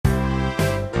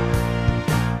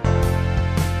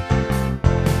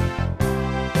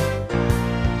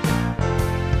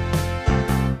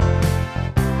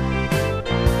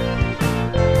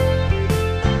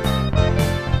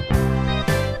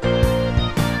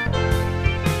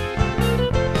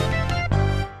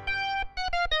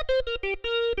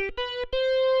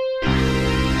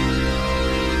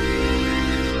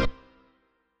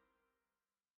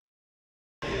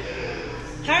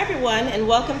and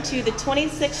welcome to the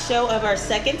 26th show of our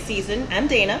second season. I'm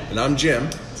Dana. And I'm Jim.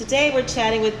 Today we're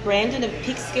chatting with Brandon of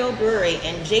Peekskill Brewery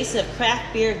and Jason of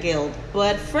Craft Beer Guild.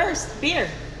 But first, beer.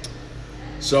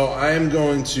 So I am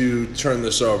going to turn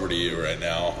this over to you right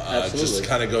now. Just to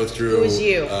kind of go through Who's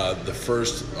you? The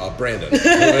first, Brandon, who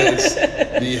is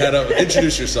the head of,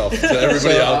 introduce yourself to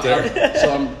everybody out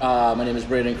there. My name is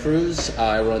Brandon Cruz.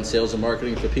 I run sales and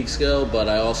marketing for Peekskill, but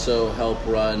I also help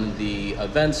run the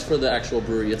events for the actual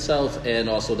brewery itself and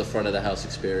also the front of the house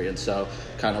experience. So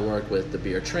kind of work with the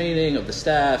beer training of the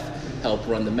staff, help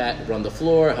run the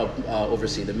floor, help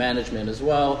oversee the management as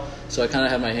well. So I kind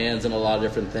of have my hands in a lot of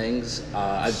different things.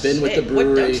 I've been with the brewery.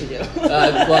 What don't you do?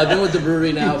 I've been with the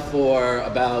brewery now for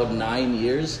about 9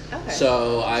 years. Okay.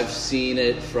 So I've seen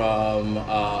it from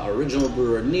original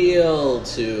brewer Neil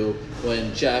to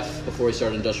when Jeff, before he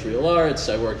started Industrial Arts,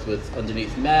 I worked with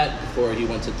underneath Matt before he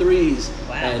went to Threes.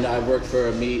 Wow. And I've worked for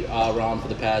Ron for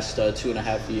the past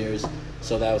 2.5 years.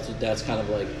 So that's kind of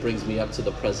like brings me up to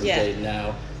the present day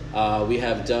now. We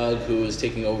have Doug, who is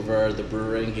taking over the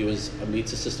brewing. He was a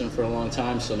meats assistant for a long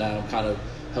time, so now I'm kind of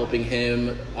helping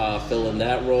him fill in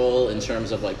that role in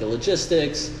terms of like the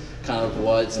logistics, kind of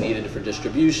what's needed for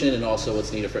distribution and also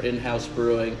what's needed for in-house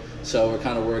brewing. So we're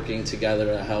kind of working together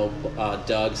to help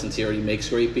Doug, since he already makes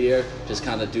great beer, just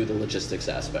kind of do the logistics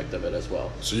aspect of it as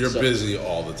well. So you're busy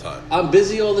all the time. I'm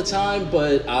busy all the time,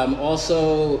 but I'm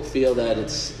also feel that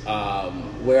it's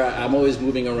where I'm always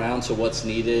moving around to what's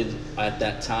needed at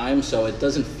that time. So it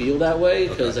doesn't feel that way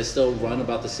because I still run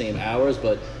about the same hours,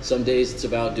 but some days it's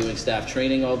about doing staff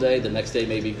training all day. The next day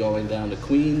maybe going down to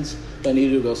Queens if I need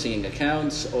to go seeing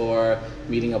accounts or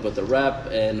meeting up with the rep,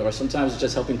 or sometimes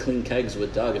just helping clean kegs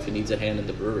with Doug if he needs a hand in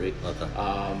the brewery.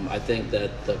 I think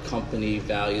that the company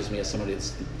values me as somebody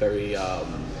that's very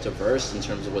diverse in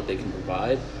terms of what they can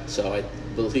provide. So I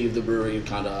believe the brewery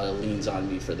kind of leans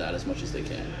on me for that as much as they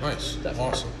can. Nice.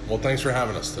 Definitely. Awesome. Well, thanks for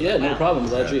having us today. Yeah, no problem.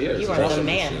 Glad you're here. You It's are the awesome.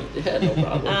 man. Yeah, no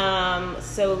problem.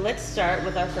 So let's start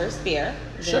with our first beer.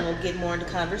 Then Sure. we'll get more into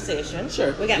conversation.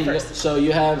 Sure. What we got first? So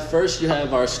you have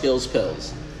our Skills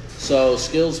Pills. So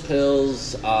Skills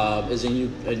Pills is a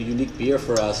unique beer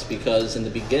for us because in the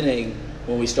beginning,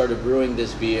 when we started brewing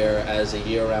this beer as a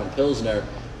year-round Pilsner,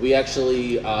 we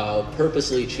actually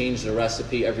purposely changed the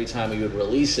recipe every time we would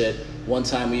release it. One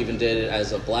time we even did it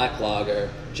as a black lager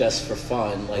just for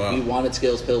fun. We wanted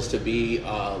Skills Pills to be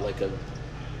like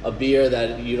a beer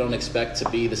that you don't expect to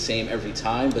be the same every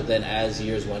time, but then as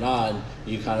years went on,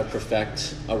 you kind of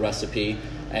perfect a recipe.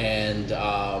 And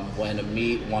when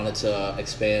Amit wanted to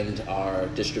expand our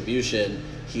distribution,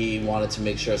 he wanted to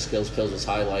make sure Skills Pills was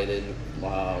highlighted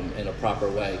in a proper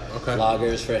way.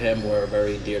 Lagers for him were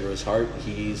very dear to his heart.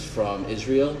 He's from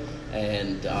Israel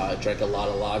and drank a lot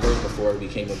of lagers before he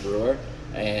became a brewer.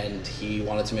 And he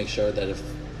wanted to make sure that if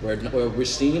we're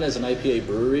seen as an IPA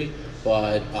brewery,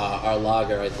 but our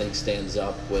lager, I think, stands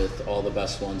up with all the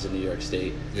best ones in New York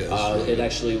State. It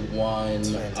actually won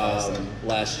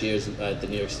last year's the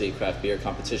New York State Craft Beer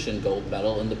Competition gold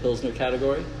medal in the Pilsner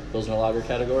lager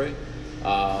category.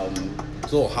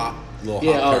 It's a little hop.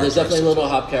 There's definitely a little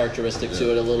hop characteristic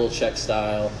to it, a little Czech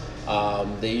style.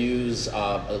 They use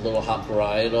a little hop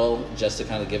varietal just to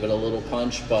kind of give it a little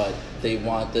punch, but they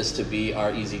want this to be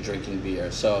our easy drinking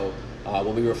beer. So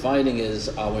what we were finding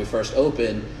is when we first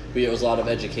opened, it was a lot of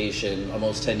education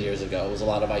almost 10 years ago. It was a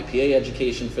lot of IPA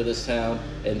education for this town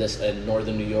in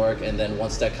northern New York, and then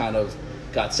once that kind of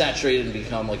got saturated and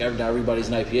become like now everybody's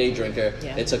an IPA drinker,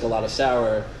 it took a lot of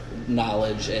sour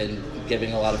knowledge and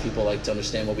giving a lot of people to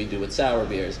understand what we do with sour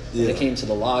beers. When it came to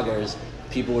the lagers,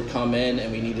 people would come in and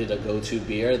we needed a go-to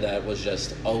beer that was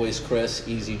just always crisp,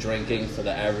 easy drinking for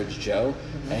the average Joe.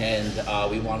 And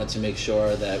we wanted to make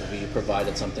sure that we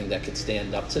provided something that could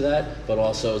stand up to that, but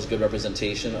also is a good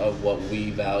representation of what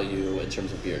we value in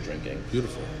terms of beer drinking.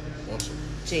 Beautiful. Awesome.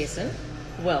 Jason,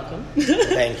 welcome.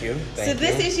 Thank you. So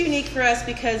this is unique for us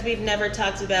because we've never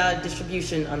talked about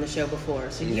distribution on the show before.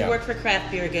 So you work for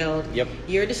Craft Beer Guild. Yep.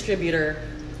 You're a distributor.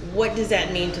 What does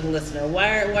that mean to the listener?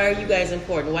 Why are you guys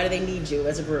important? Why do they need you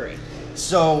as a brewery?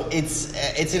 So it's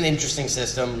an interesting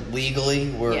system. Legally,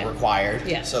 we're required.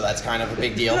 Yeah. So that's kind of a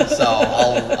big deal. So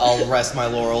I'll rest my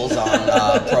laurels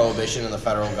on prohibition in the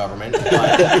federal government.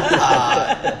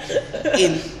 But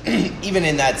even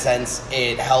in that sense,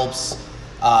 it helps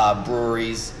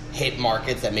breweries hit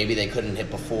markets that maybe they couldn't hit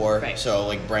before. Right. So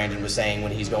like Brandon was saying,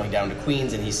 when he's going down to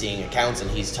Queens and he's seeing accounts and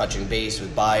he's touching base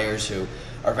with buyers who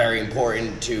are very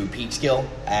important to Peekskill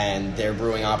and their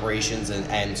brewing operations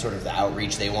and sort of the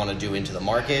outreach they want to do into the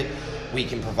market, we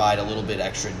can provide a little bit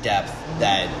extra depth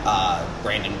that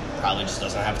Brandon probably just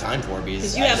doesn't have time for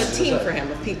because you have a team for him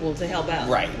of people to help out.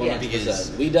 Right. Yeah, because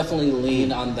we definitely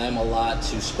lean on them a lot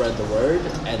to spread the word,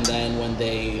 and then when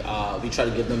they we try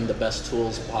to give them the best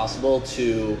tools possible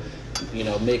to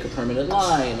make a permanent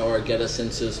line or get us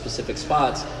into specific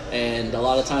spots. And a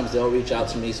lot of times they'll reach out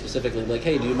to me specifically like,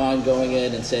 hey, do you mind going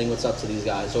in and saying what's up to these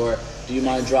guys? Or do you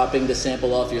mind dropping the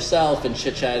sample off yourself and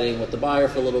chit-chatting with the buyer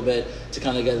for a little bit to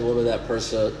kind of get a little bit of that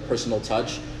personal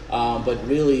touch? But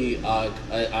really,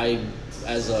 I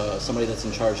as somebody that's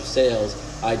in charge of sales,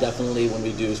 I definitely, when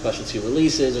we do specialty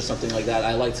releases or something like that,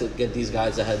 I like to get these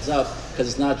guys a heads up, because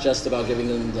it's not just about giving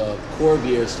them the core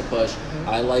beers to push.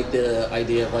 I like the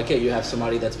idea of like, hey, you have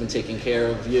somebody that's been taking care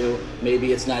of you.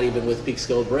 Maybe it's not even with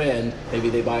Peekskill brand. Maybe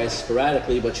they buy us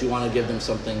sporadically, but you want to give them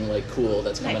something like cool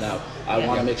that's coming out. I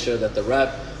want to make sure that the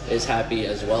rep is happy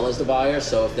as well as the buyer.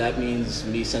 So if that means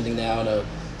me sending down a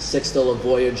 6-still of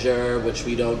Voyager, which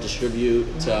we don't distribute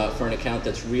for an account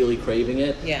that's really craving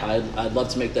it, I'd love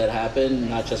to make that happen,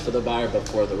 not just for the buyer, but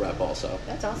for the rep also.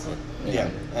 That's awesome. Yeah,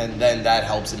 and then that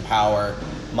helps empower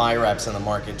my reps in the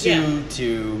market too,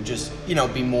 to just,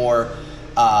 be more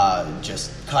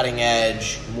just cutting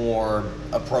edge, more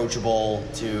approachable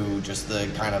to just the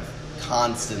kind of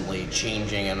constantly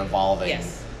changing and evolving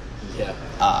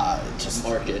just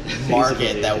market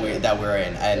that we're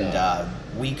in. And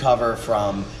we cover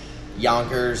from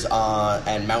Yonkers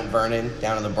and Mount Vernon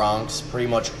down in the Bronx, pretty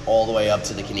much all the way up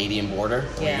to the Canadian border.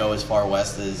 We go as far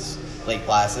west as Lake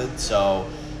Placid. So,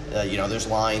 there's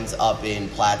lines up in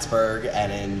Plattsburgh and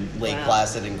in Lake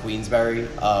Placid and Queensbury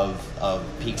of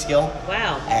Peekskill.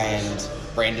 Wow. And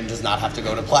Brandon does not have to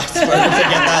go to Plattsburgh to get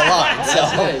that line.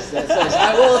 So That's nice.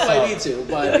 I will if I need to,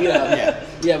 but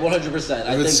 100%.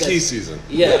 I think it's ski season.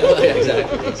 Yeah,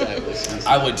 exactly.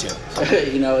 I would too.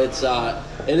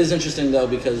 It is interesting though,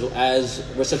 because as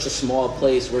we're such a small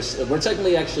place, we're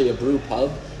technically actually a brew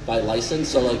pub by license,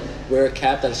 so like we're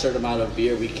capped at a certain amount of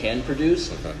beer we can produce,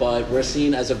 but we're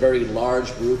seen as a very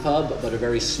large brew pub but a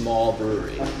very small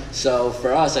brewery. So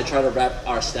for us, I try to wrap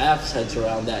our staff's heads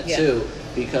around that too,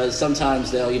 because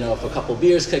sometimes they'll, if a couple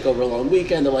beers kick over a long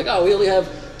weekend, they're like, oh, we only have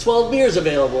 12 beers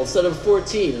available instead of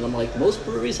 14, and I'm like, most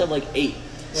breweries have like 8.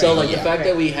 So the fact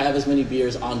that we have as many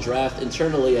beers on draft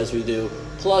internally as we do,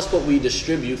 plus what we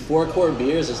distribute, 4 core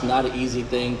beers is not an easy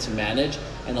thing to manage,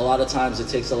 and a lot of times it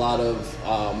takes a lot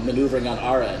of maneuvering on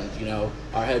our end.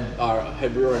 Our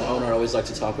head brewer and owner always like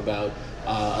to talk about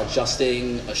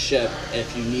adjusting a ship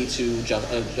if you need to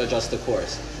adjust the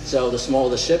course. So the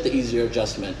smaller the ship, the easier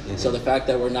adjustment. So the fact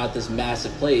that we're not this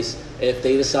massive place, if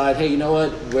they decide, hey, you know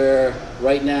what, we're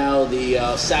right now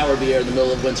the sour beer in the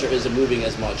middle of winter isn't moving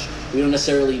as much, we don't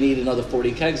necessarily need another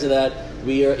 40 kegs of that.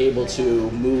 We are able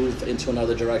to move into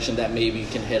another direction that maybe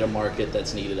can hit a market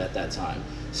that's needed at that time.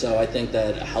 So I think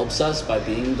that helps us by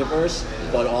being diverse,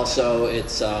 but also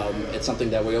it's something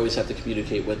that we always have to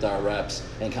communicate with our reps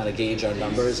and kind of gauge our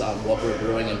numbers on what we're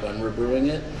brewing and when we're brewing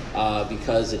it,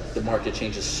 because the market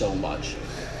changes so much.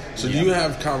 So do you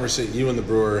have you and the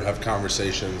brewer have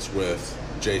conversations with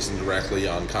Jason directly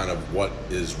on kind of what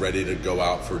is ready to go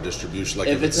out for distribution? Like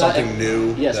if it's something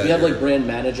new? Yes, we have like brand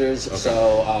managers. Okay.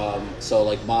 So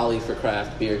like Molly for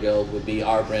Craft Beer Guild would be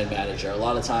our brand manager. A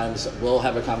lot of times we'll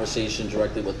have a conversation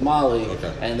directly with Molly,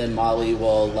 and then Molly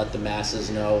will let the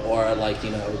masses know, or like,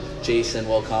 Jason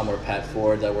will come, or Pat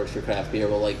Ford that works for Craft Beer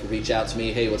will like reach out to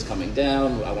me, hey, what's coming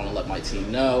down? I want to let my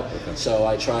team know. So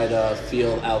I try to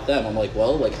feel out them. I'm like,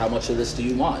 well, like how much of this do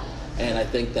you want? And I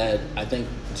think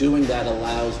doing that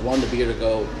allows, one, the beer to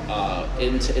go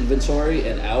into inventory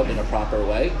and out in a proper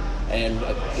way, and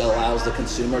it allows the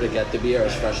consumer to get the beer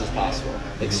as fresh as possible.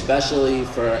 Especially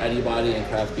for anybody in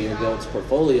Craft Beer Guild's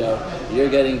portfolio, you're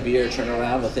getting beer turned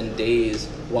around within days,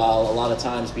 while a lot of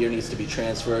times beer needs to be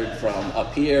transferred from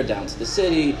up here down to the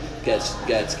city,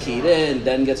 gets keyed in,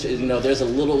 then gets, there's a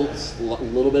little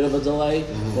bit of a delay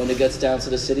when it gets down to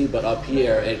the city, but up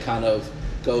here it kind of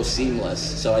go seamless.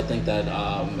 So I think that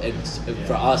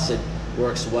for us it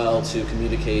works well to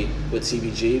communicate with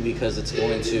CBG, because it's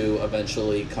going to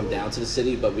eventually come down to the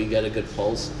city, but we get a good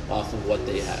pulse off of what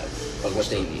they have, of what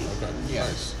they need. Yeah,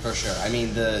 for sure. I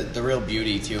mean, the real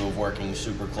beauty too of working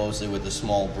super closely with a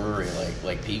small brewery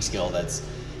like Peekskill that's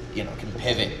can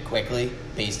pivot quickly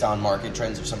based on market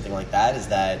trends or something like that, is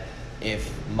that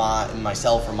if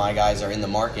myself or my guys are in the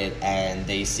market and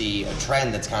they see a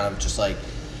trend that's kind of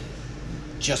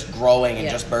just growing and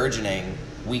just burgeoning,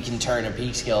 we can turn to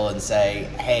Peekskill and say,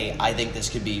 hey, I think this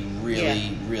could be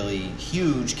really, really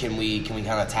huge. Can we kind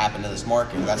of tap into this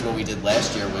market? That's what we did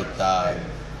last year with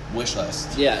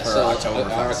Wishlist. Yeah, for so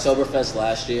Oktoberfest. our Oktoberfest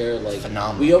last year, like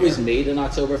Phenomenal we always beer. made an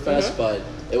Oktoberfest, but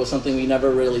it was something we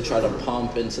never really tried to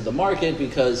pump into the market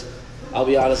because I'll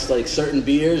be honest, like certain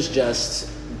beers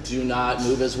just do not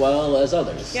move as well as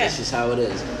others. Yeah. This is how it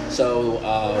is. So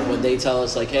when they tell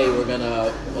us like, hey,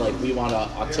 we want a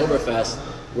Oktoberfest,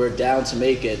 we're down to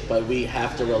make it, but we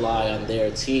have to rely on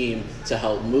their team to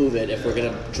help move it if we're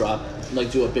gonna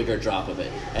do a bigger drop of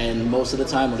it. And most of the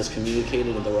time when it's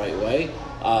communicated in the right way,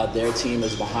 their team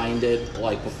is behind it.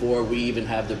 Like before we even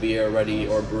have the beer ready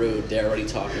or brewed, they're already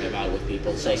talking about it with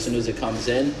people. So as soon as it comes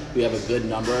in, we have a good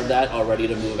number of that all ready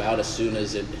to move out as soon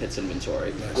as it hits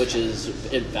inventory, which is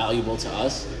invaluable to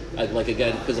us.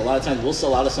 Again, because a lot of times we'll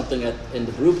sell out of something in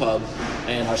the brew pub,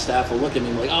 and our staff will look at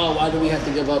me like, oh, why do we have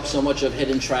to give up so much of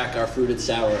Hidden Track, our fruited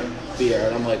sour beer?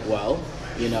 And I'm like, well,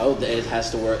 it has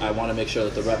to work. I want to make sure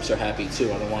that the reps are happy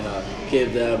too. I don't want to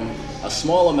give them a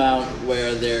small amount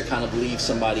where they're kind of leave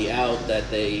somebody out that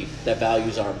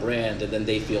values our brand, and then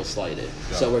they feel slighted.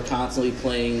 Yeah. So we're constantly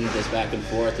playing this back and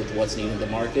forth with what's needed in the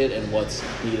market and what's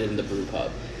needed in the brew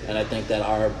pub. And I think that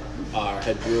our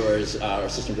head brewers, our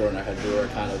assistant brewer and our head brewer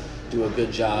kind of do a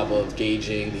good job of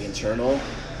gauging the internal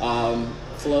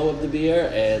flow of the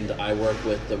beer, and I work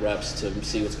with the reps to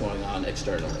see what's going on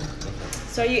externally.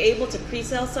 So are you able to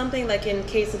pre-sell something, like in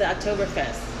case of the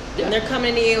Oktoberfest? Yeah. And they're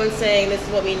coming to you and saying, this is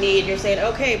what we need. You're saying,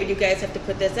 okay, but you guys have to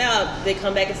put this out. They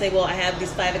come back and say, well, I have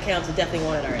these 5 accounts who definitely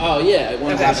want it already. Oh, yeah,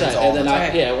 100%. all And then the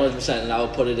time. 100%. And I'll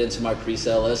put it into my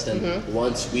pre-sale list. And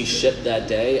once we ship that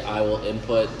day, I will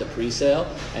input the pre-sale.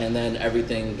 And then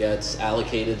everything gets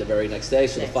allocated the very next day.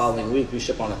 So the following week, we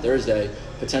ship on a Thursday.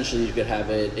 Potentially, you could have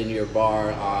it in your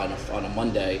bar on a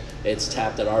Monday. It's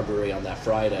tapped at our brewery on that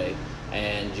Friday.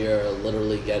 And you're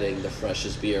literally getting the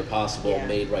freshest beer possible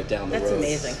made right down the road. That's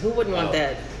amazing. Who wouldn't want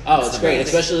that? Oh, it's great.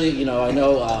 Especially, I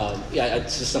know,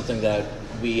 it's just something that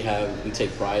we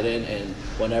take pride in. And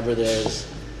whenever there's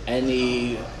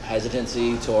any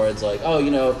hesitancy towards like,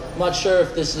 I'm not sure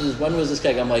if when was this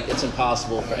keg? I'm like, it's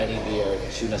impossible for any beer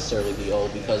to necessarily be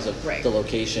old because of the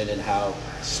location and how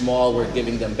small we're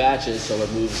giving them batches, so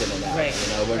it moves in and out.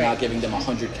 Right. We're not giving them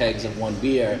 100 kegs of one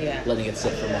beer, letting it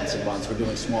sit for months and months. We're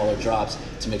doing smaller drops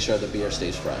to make sure the beer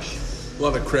stays fresh. A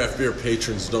lot of craft beer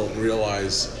patrons don't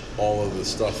realize all of the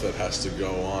stuff that has to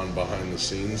go on behind the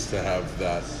scenes to have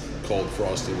that cold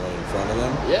frosty right in front of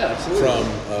them. Yeah, absolutely.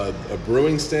 From a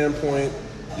brewing standpoint,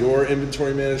 your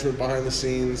inventory management behind the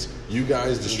scenes, you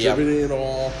guys distributing it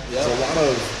all. There's a lot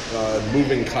of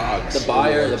moving cogs. The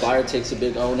buyer takes a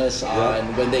big onus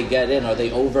on when they get in. Are they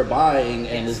overbuying,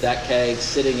 and is that keg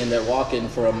sitting in their walk-in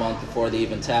for a month before they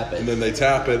even tap it? And then they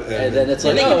tap it, and then it's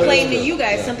like, they complain to you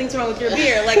guys, something's wrong with your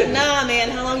beer. Like, nah, man,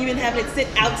 how long you been having it sit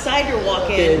outside your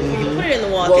walk-in before you put it in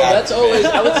the walk-in? Well, that's always,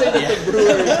 I would say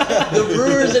that the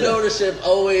brewers in ownership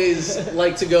always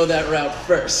like to go that route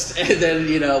first. And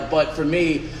then, but for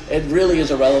me, it really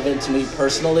is irrelevant to me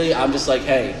personally. I'm just like,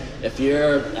 hey, if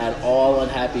you're at all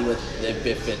unhappy with if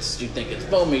you think it's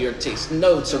foamy or tastes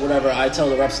notes or whatever, I tell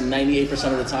the reps 98%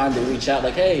 of the time they reach out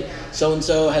like, hey,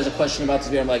 so-and-so has a question about this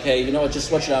beer. I'm like, hey, you know what, just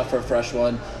switch it out for a fresh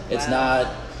one. It's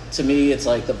not, to me, it's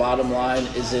like the bottom line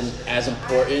isn't as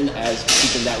important as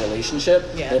keeping that relationship.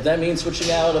 Yeah. If that means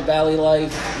switching out a Valley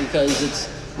Life because it's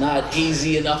not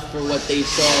hazy enough for what they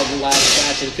saw the last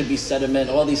batch, it could be sediment,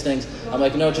 all these things, I'm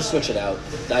like, no, just switch it out.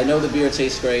 I know the beer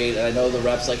tastes great, and I know the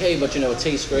reps like, hey, but it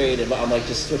tastes great, and I'm like,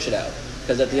 just switch it out.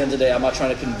 Because at the end of the day, I'm not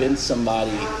trying to convince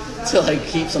somebody to like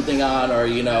keep something on, or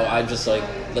I'm just like,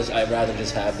 I'd rather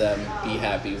just have them be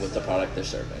happy with the product they're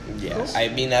serving. Yeah, I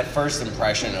mean, that first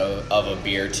impression of a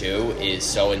beer too is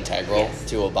so integral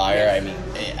to a buyer. I mean,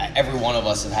 every one of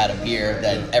us have had a beer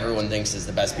that everyone thinks is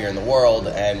the best beer in the world,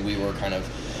 and we were kind of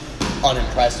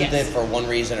unimpressed with it for one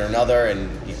reason or another, and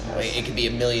it could be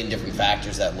a million different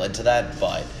factors that led to that,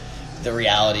 but the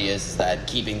reality is that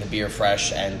keeping the beer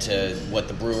fresh and to what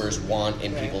the brewers want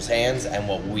in people's hands and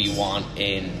what we want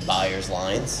in buyers'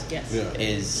 lines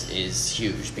is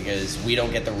huge, because we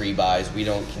don't get the rebuys, we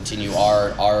don't continue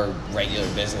our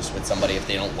regular business with somebody if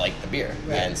they don't like the beer.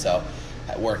 And so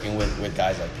working with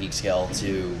guys like Peekskill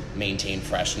to maintain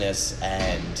freshness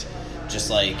and just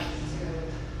like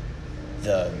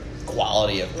the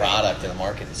quality of product in the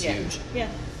market is huge. Yeah,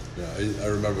 I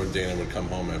remember when Dana would come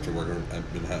home after working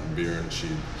at Manhattan Beer, and she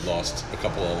lost a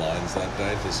couple of lines that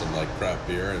day to some craft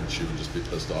beer, and she would just be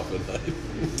pissed off at night.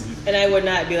 And I would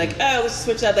not be like, oh, let's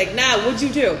switch up. Like, nah, what'd you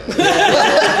do? But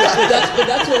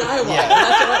that's what I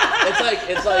want. It's like,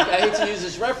 it's like I hate to use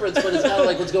this reference, but it's kind of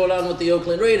like what's going on with the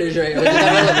Oakland Raiders, right?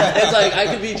 It's like I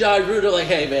could be John Gruden, like,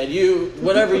 hey man, you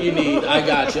whatever you need, I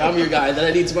got you. I'm your guy. Then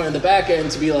I need someone in the back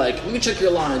end to be like, let me check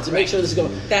your lines and make sure this is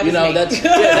going. That's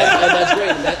great,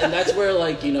 and that's where,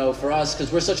 like, you know, for us,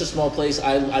 because we're such a small place,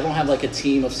 I don't have like a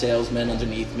team of salesmen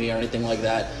underneath me or anything like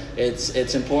that.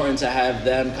 It's important to have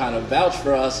them kind of vouch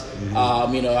for us.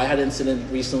 You know, I had an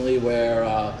incident recently where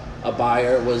a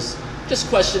buyer was just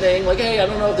questioning, like, hey, I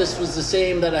don't know if this was the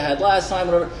same that I had last time,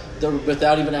 whatever.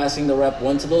 Without even asking, the rep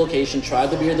went to the location,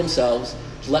 tried the beer themselves,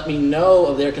 let me know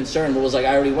of their concern, but was like,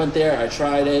 I already went there, I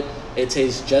tried it, it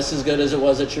tastes just as good as it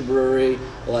was at your brewery.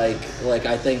 Like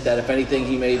I think that if anything,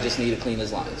 he may just need to clean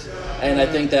his lines. And I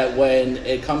think that when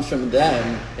it comes from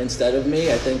them instead of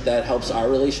me, I think that helps our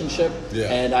relationship.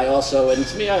 Yeah. And I also, and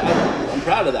to me, I'm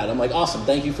proud of that. I'm like, awesome,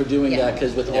 thank you for doing that,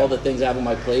 because with all the things I have on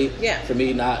my plate, for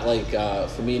me not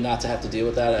to have to deal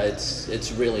with that,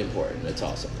 it's really important. It's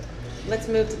awesome. Let's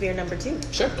move to beer number 2.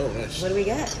 Sure. Oh, nice. What do we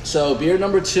got? So beer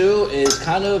number 2 is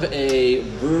kind of a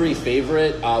brewery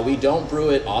favorite. We don't brew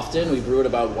it often. We brew it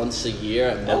about once a year,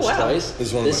 at most twice. This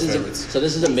is one of my favorites. So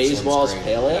this is a Maze Balls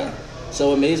Pale Ale. Yeah.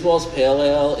 So a Maze Balls Pale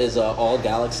Ale is an all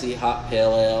Galaxy hop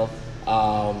pale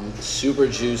ale. Super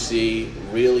juicy,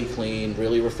 really clean,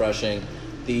 really refreshing.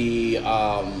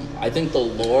 I think the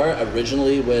lore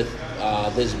originally with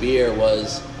this beer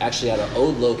was actually at our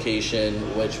old location,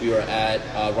 which we were at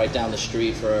right down the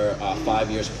street for 5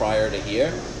 years prior to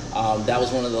here. That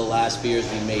was one of the last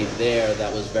beers we made there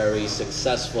that was very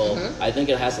successful. I think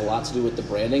it has a lot to do with the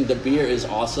branding. The beer is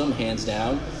awesome, hands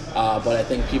down, but I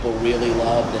think people really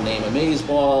love the name Amaze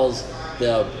Balls.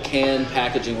 The can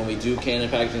packaging, when we do can and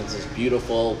packaging, it's this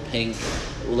beautiful pink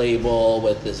label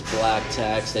with this black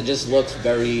text. It just looks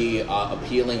very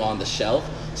appealing on the shelf.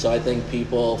 So I think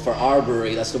people, for our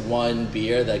brewery, that's the one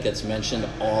beer that gets mentioned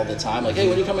all the time. Like, hey,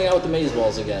 when are you coming out with the Maze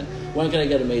Balls again? When can I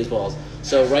get a Maze Balls?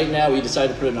 So right now we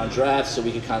decided to put it on draft so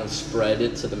we can kind of spread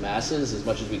it to the masses as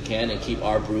much as we can and keep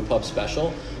our brew pub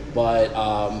special. But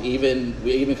it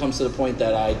even comes to the point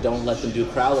that I don't let them do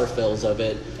crowler fills of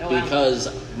it, because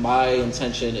my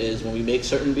intention is when we make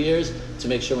certain beers to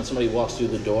make sure when somebody walks through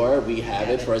the door, we have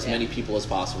it for as many people as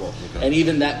possible. Okay. And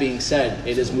even that being said,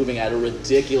 it is moving at a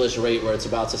ridiculous rate where it's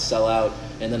about to sell out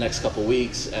in the next couple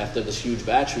weeks after this huge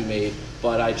batch we made.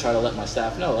 But I try to let my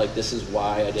staff know, like, this is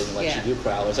why I didn't let you do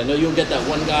crowlers. I know you'll get that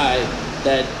one guy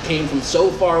that came from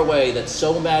so far away that's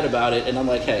so mad about it, and I'm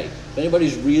like, hey, if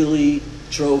anybody's really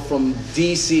drove from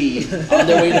DC on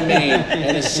their way to Maine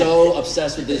and is so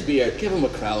obsessed with this beer, give him a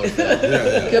crowler.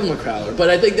 Give him a crowler. But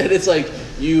I think that it's like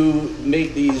you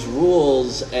make these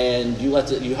rules and you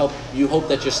hope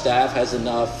that your staff has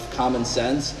enough common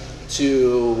sense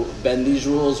to bend these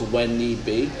rules when need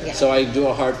be. Yeah. So I do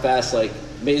a hard fast, like,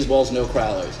 Maze Balls, no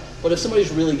crowlers. But if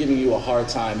somebody's really giving you a hard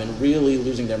time and really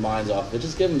losing their minds off of it,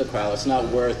 just give them the crowler. It's not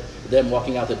worth them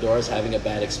walking out the doors having a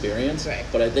bad experience. Right.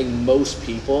 But I think most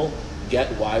people get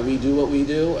why we do what we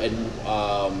do, and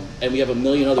we have a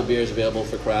million other beers available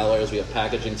for crowlers. We have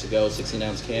packaging to go,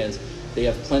 16-ounce cans. They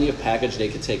have plenty of package they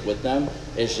could take with them.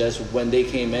 It's just when they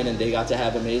came in and they got to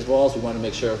have Amaze Balls, we want to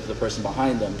make sure the person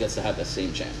behind them gets to have the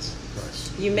same chance.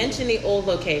 Nice. You mentioned the old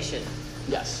location.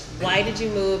 Yes. Why did you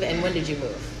move, and when did you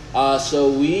move? So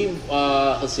we,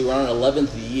 let's see, we're on our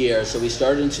 11th year. So we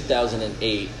started in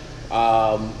 2008.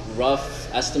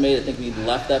 Rough estimate, I think we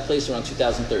left that place around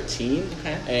 2013.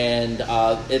 Okay. And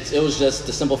it was just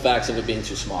the simple facts of it being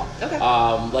too small. Okay.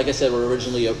 Like I said,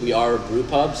 we are a brew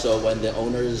pub, so when the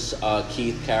owners,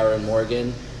 Keith, Kara, and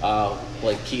Morgan,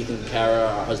 like Keith and Kara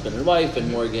are husband and wife,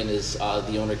 and Morgan is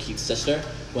the owner, Keith's sister.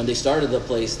 When they started the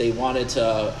place, they wanted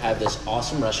to have this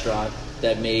awesome restaurant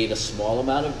that made a small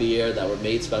amount of beer that were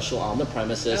made special on the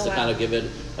premises to kind of give it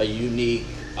a unique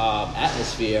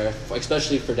atmosphere,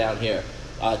 especially for down here.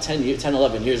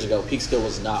 11 years ago, Peekskill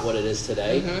was not what it is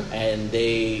today, and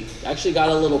they actually got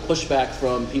a little pushback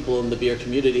from people in the beer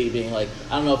community being like,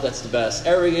 I don't know if that's the best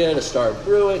area to start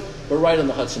brewing. We're right on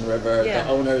the Hudson River. The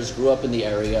owners grew up in the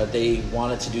area. They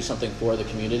wanted to do something for the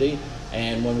community,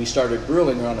 and when we started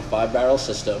brewing, we're on a 5-barrel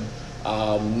system.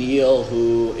 Neil,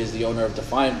 who is the owner of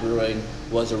Defiant Brewing,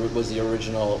 was one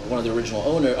of the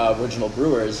original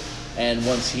brewers. And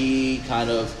once he kind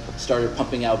of started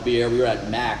pumping out beer, we were at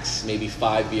max maybe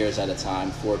 5 beers at a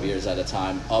time, 4 beers at a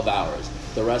time of ours.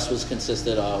 The rest was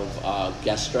consisted of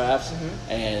guest drafts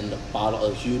and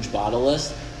a huge bottle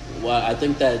list. Well, I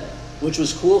think that which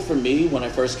was cool for me when I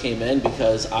first came in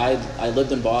because I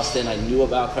lived in Boston. I knew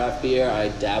about craft beer. I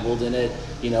dabbled in it,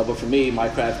 but for me, my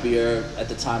craft beer at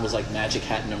the time was like Magic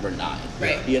Hat No. 9.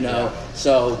 Right.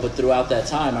 So, but throughout that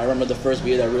time, I remember the first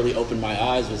beer that really opened my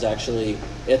eyes was actually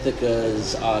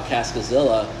Ithaca's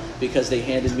Cascazilla, because they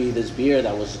handed me this beer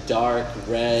that was dark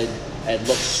red and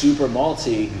looked super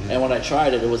malty, and when I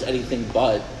tried it, it was anything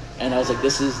but. And I was like,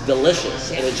 this is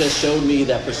delicious. And it just showed me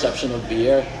that perception of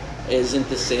beer isn't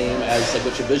the same as like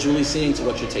what you're visually seeing to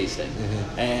what you're tasting.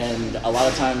 And a lot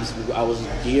of times I was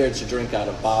geared to drink out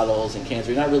of bottles and cans.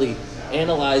 You're not really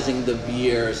analyzing the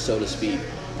beer, so to speak.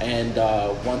 And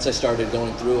once I started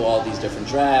going through all these different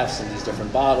drafts and these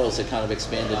different bottles, it kind of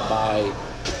expanded my,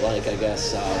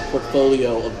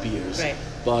 portfolio of beers. Right.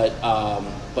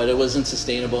 But it wasn't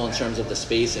sustainable in terms of the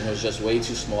space, and it was just way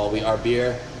too small. Our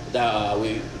beer that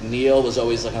Neil was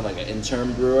always like an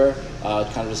intern brewer,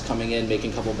 kind of just coming in,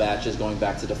 making a couple batches, going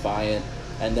back to Defiant.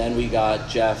 And then we got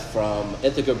Jeff from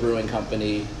Ithaca Brewing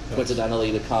Company,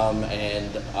 coincidentally, to come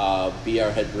and be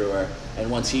our head brewer. And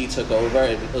once he took over,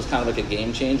 it was kind of like a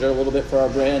game changer a little bit for our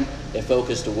brand. It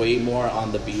focused way more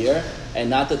on the beer. And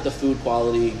not that the food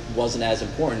quality wasn't as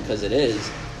important, because it is,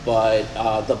 but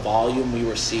the volume we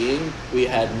were seeing, we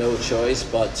had no choice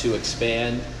but to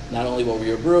expand not only what we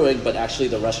were brewing, but actually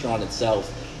the restaurant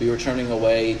itself. We were turning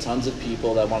away tons of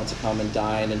people that wanted to come and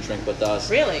dine and drink with us.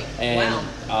 Really? And,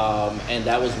 wow. And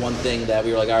that was one thing that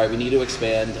we were like, all right, we need to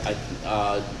expand.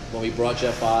 When we brought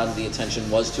Jeff on, the intention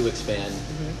was to expand.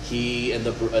 He and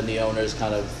the owners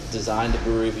kind of designed the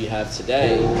brewery we have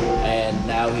today, and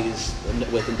now he's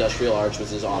with Industrial Arts,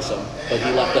 which is awesome. But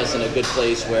he left us in a good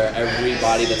place where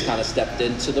everybody that's kind of stepped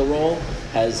into the role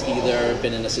has either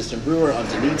been an assistant brewer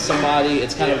underneath somebody.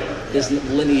 It's kind of this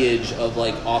lineage of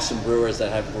like awesome brewers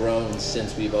that have grown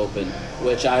since we've opened,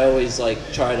 which I always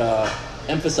try to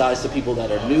emphasize to people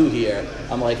that are new here.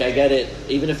 I'm like, I get it,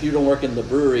 even if you don't work in the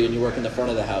brewery and you work in the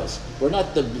front of the house, we're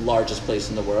not the largest place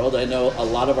in the world. I know a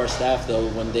lot of our staff, though,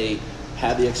 when they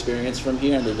have the experience from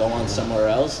here and they go on somewhere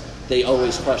else, they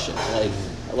always crush it.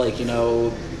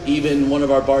 Even one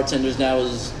of our bartenders now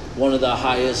is one of the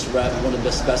highest one of the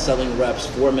best-selling reps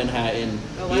for Manhattan.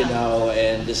 Oh, wow.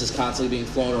 And this is constantly being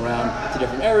flown around to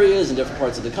different areas and different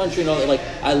parts of the country and all that.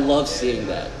 I love seeing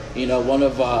that. One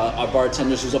of our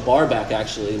bartenders, who's a barback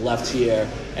actually, left here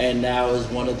and now is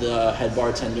one of the head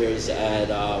bartenders at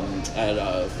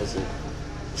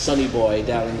Sunny Boy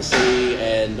down in the city,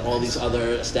 and all these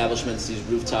other establishments, these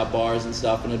rooftop bars and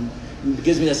stuff. And it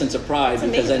gives me that sense of pride.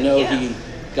 That's because amazing. I know Yeah. he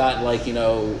got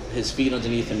his feet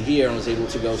underneath him here and was able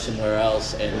to go somewhere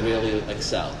else and really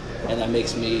excel. And that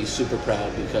makes me super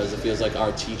proud, because it feels like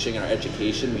our teaching and our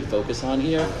education we focus on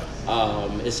here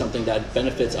is something that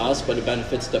benefits us, but it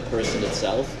benefits the person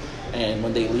itself. And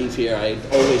when they leave here, I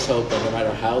always hope that no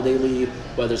matter how they leave,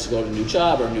 whether it's to go to a new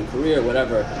job or a new career,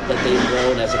 whatever, that they've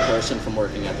grown as a person from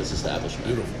working at this establishment.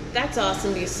 Beautiful. That's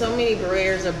awesome, because so many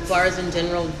brewers or bars in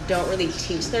general don't really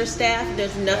teach their staff.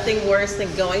 There's nothing worse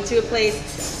than going to a place,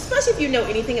 especially if you know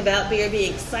anything about beer,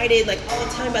 being excited all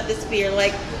the time about this beer.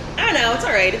 I don't know, it's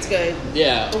all right, it's good.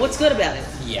 Yeah. But what's good about it?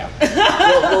 Yeah.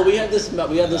 well, we have this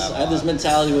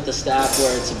mentality with the staff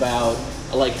where it's about,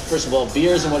 first of all,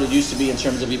 beer isn't what it used to be in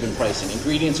terms of even pricing.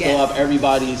 Ingredients go up,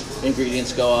 everybody's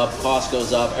ingredients go up, cost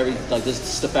goes up, this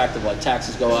is the fact of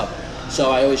taxes go up.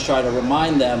 So I always try to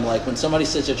remind them, when somebody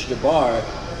sits at your bar,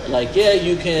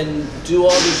 you can do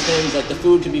all these things, the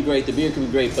food can be great, the beer can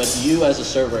be great, but you as a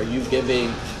server, you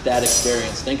giving that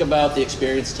experience. Think about the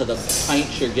experience to the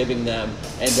pints you're giving them,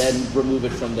 and then remove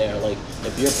it from there.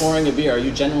 If you're pouring a beer, are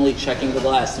you genuinely checking the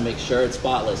glass to make sure it's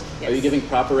spotless? Yes. Are you giving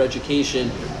proper education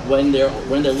when they're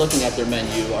looking at their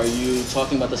menu? Are you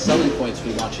talking about the selling points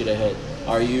we want you to hit?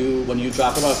 Are you, when you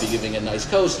drop it off, are you giving a nice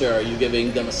coaster? Are you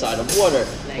giving them a side of water?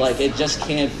 Nice. It just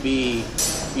can't be,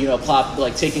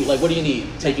 taking, what do you need?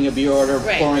 Taking a beer order,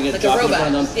 Right. pouring it, dropping it in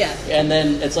front of them. Yeah. And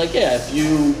then it's if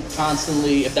you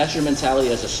constantly, if that's your mentality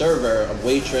as a server, a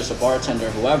waitress, a bartender,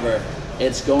 whoever,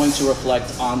 it's going to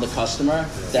reflect on the customer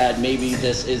that maybe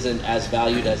this isn't as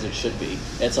valued as it should be.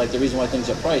 It's the reason why things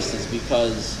are priced is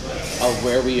because of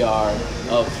where we are,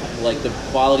 of the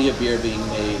quality of beer being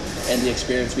made and the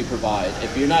experience we provide.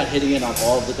 If you're not hitting it on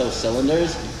all of those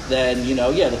cylinders, then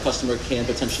the customer can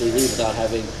potentially leave without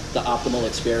having the optimal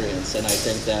experience. And I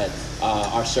think that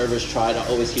our servers try to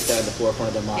always keep that in the forefront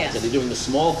of their minds. Yeah. That they're doing the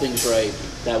small things right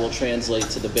that will translate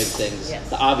to the big things, Yes.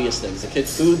 the obvious things. The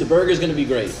kids' food, the burger's going to be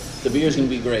great. The beer's going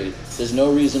to be great. There's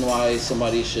no reason why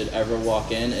somebody should ever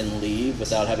walk in and leave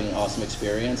without having an awesome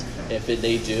experience. If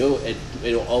they do,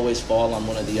 it'll always fall on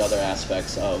one of the other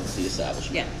aspects of the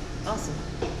establishment. Yeah, awesome.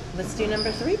 Let's do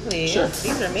number 3, please. Sure.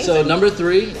 These are amazing. So number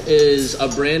 3 is a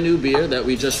brand new beer that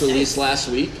we just released last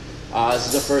week. This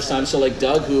is the first time. So like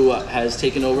Doug, who has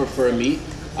taken over for Amit,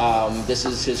 this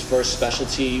is his first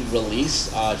specialty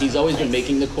release. He's always been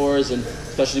making the cores and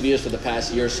specialty beers for the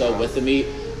past year or so with Amit,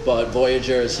 but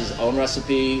Voyager is his own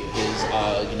recipe,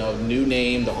 his new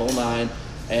name, the whole nine.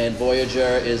 And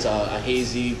Voyager is a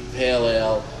hazy pale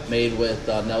ale made with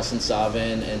Nelson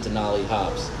Sauvin and Denali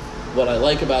hops. What I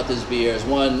like about this beer is,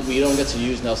 one, we don't get to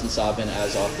use Nelson Sauvin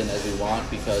as often as we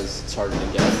want because it's harder to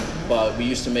get. But we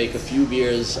used to make a few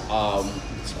beers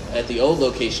at the old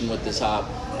location with this hop,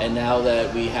 and now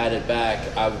that we had it back,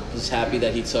 I was happy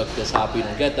that he took this hop we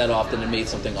don't get that often and made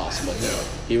something awesome with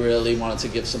it. He really wanted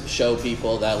to show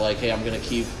people that, like, hey, I'm going to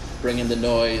keep bringing the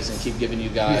noise and keep giving you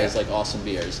guys like awesome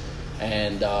beers.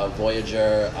 And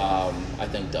Voyager, I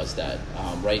think, does that.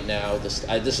 Right now,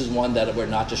 this is one that we're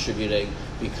not distributing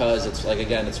because it's, like,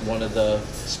 again, it's one of the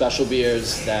special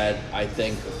beers that I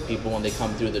think people, when they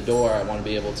come through the door, I want to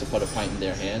be able to put a pint in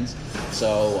their hands.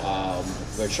 So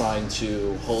we're trying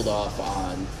to hold off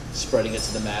on spreading it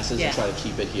to the masses and try to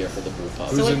keep it here for the brew pub.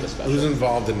 Who's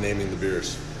involved in naming the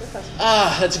beers?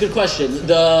 That's a good question.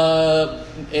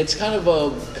 It's kind of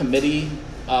a committee.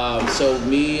 So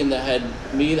me, the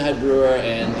head brewer,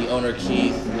 and the owner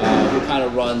Keith, who kind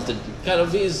of runs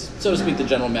he's, so to speak, the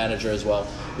general manager as well.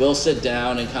 We'll sit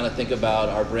down and kind of think about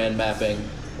our brand mapping.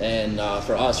 And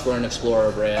for us, we're an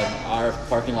explorer brand. Our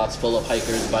parking lot's full of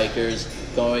hikers, bikers,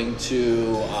 going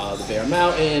to the Bear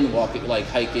Mountain, walking, like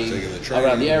hiking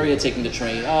around the area, taking the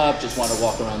train up, just want to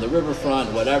walk around the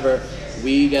riverfront, whatever.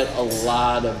 We get a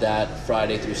lot of that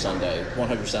Friday through Sunday,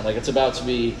 100%. Like, it's about to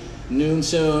be noon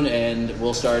soon, and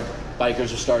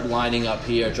bikers will start lining up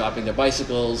here, dropping their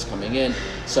bicycles, coming in.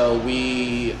 So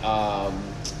we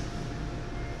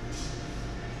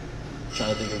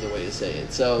trying to think of the way to say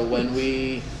it. So when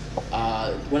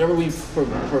whenever we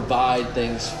provide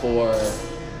things for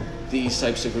these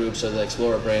types of groups or the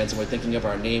Explorer brands, and we're thinking of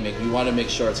our naming, we want to make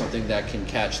sure it's something that can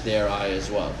catch their eye as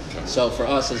well. So for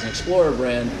us as an Explorer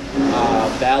brand,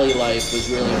 Valley Life was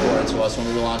really important to us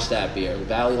when we launched that beer.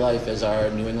 Valley Life is our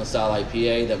New England style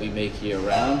IPA that we make year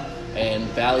round. And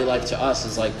Valley Life to us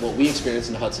is like what we experience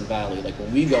in the Hudson Valley. Like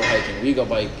when we go hiking, we go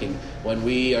biking, when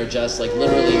we are just like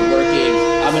literally working.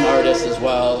 I'm an artist as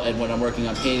well, and when I'm working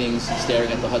on paintings,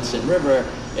 staring at the Hudson River,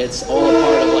 it's all a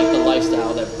part of like the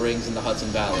lifestyle that brings in the Hudson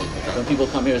Valley. When people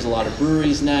come here, there's a lot of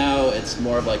breweries now. It's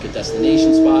more of like a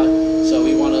destination spot. So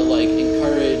we want to like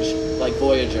encourage, like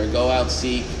Voyager, go out,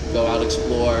 seek, go out,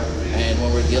 explore. And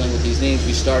when we're dealing with these names,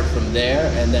 we start from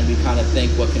there, and then we kind of think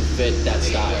what can fit that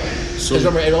style. Because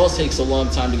remember, it always takes a long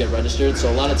time to get registered, so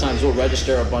a lot of times we'll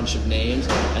register a bunch of names,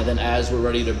 and then as we're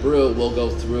ready to brew, we'll go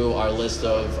through our list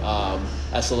of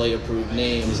SLA-approved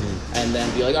names, and then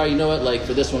be like, oh, you know what, like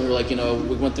for this one, we were like,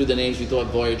 we went through the names, we thought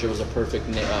Voyager was a perfect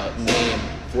name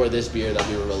for this beer that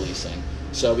we were releasing.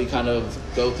 So we kind of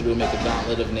go through and make a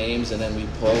gauntlet of names, and then we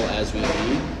pull as we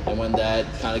need. And when that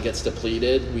kind of gets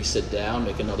depleted, we sit down,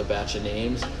 make another batch of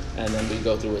names, and then we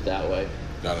go through it that way.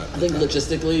 Got it. I think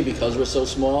logistically, because we're so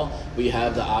small, we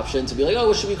have the option to be like, oh,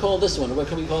 what should we call this one? What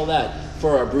can we call that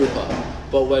for our brew pub?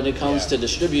 But when it comes to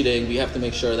distributing, we have to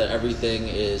make sure that everything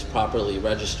is properly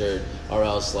registered, or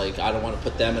else, like, I don't want to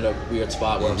put them in a weird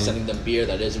spot where I'm sending them beer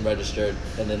that isn't registered,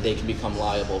 and then they can become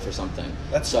liable for something.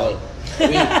 That's fun.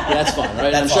 That's fun,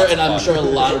 right? I'm sure a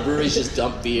lot of breweries just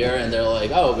dump beer, and they're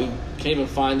like, oh, we can't even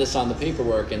find this on the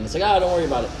paperwork, and it's like, don't worry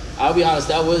about it. I'll be honest,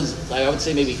 that was, like, I would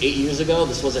say maybe 8 years ago,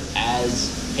 this wasn't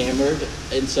as hammered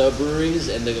into breweries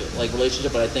and the like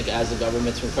relationship, but I think as the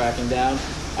government's been cracking down,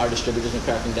 our distributors been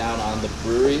cracking down on the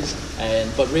breweries,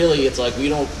 but really it's like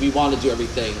we want to do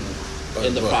everything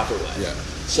in the proper way. Yeah.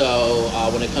 So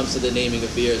when it comes to the naming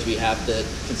of beers, we have to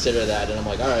consider that, and I'm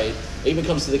like, all right. It even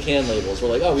comes to the can labels. We're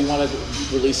like, oh, we want to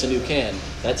release a new can.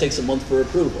 That takes a month for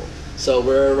approval. So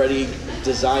we're already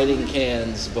designing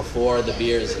cans before the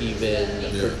beer is even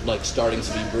starting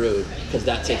to be brewed, because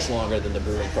that takes longer than the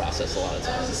brewing process a lot of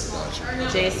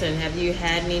times. Jason, have you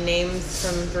had any names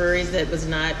from breweries that was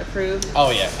not approved? Oh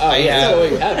yeah, I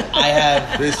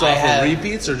have. Based off of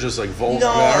repeats or just like vulgarity?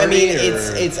 No, I mean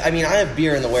it's. I mean, I have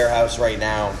beer in the warehouse right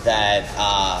now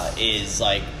that is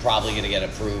like probably going to get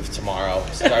approved tomorrow.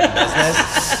 Starting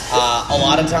business. A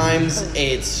lot of times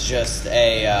it's just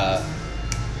a.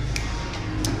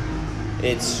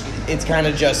 It's kind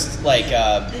of just like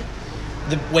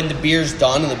when the beer's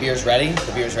done and the beer's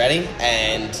ready,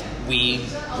 and we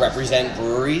represent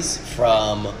breweries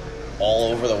from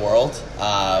all over the world.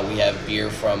 We have beer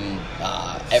from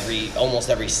almost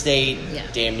every state,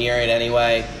 damn near it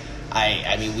anyway.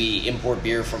 I mean, we import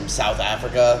beer from South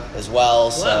Africa as well,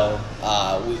 so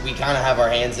we kind of have our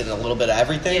hands in a little bit of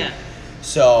everything. Yeah.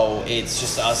 So it's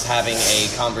just us having a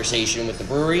conversation with the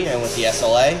brewery and with the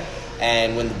SLA,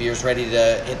 and when the beer's ready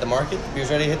to hit the market, the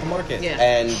beer's ready to hit the market. Yeah.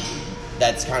 And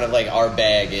that's kind of like our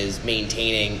bag, is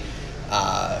maintaining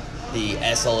the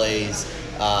SLA's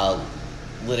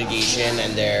litigation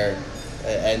and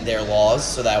their laws,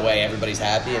 so that way everybody's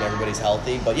happy and everybody's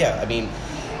healthy. But yeah, I mean,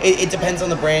 it depends on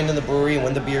the brand and the brewery and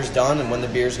when the beer's done and when the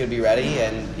beer's going to be ready.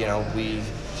 And, you know, we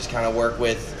just kind of work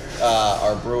with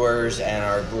our brewers and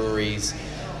our breweries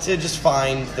to just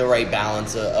find the right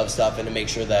balance of stuff and to make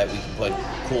sure that we can put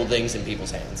cool things in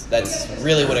people's hands. That's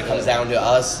really what it comes down to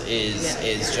us,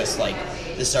 is just like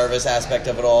the service aspect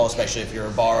of it all, especially if you're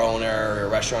a bar owner or a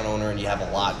restaurant owner and you have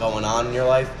a lot going on in your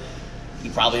life. You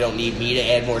probably don't need me to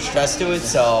add more stress to it.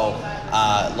 So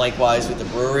likewise with the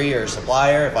brewery or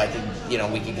supplier, if I could, you know,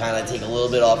 we can kind of take a little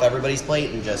bit off everybody's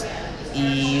plate and just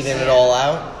even it all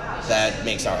out, that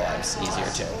makes our lives easier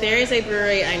too. There is a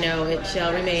brewery I know, it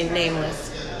shall remain nameless.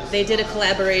 They did a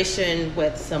collaboration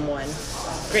with someone.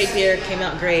 Great beer, came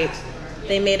out great.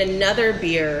 They made another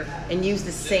beer and used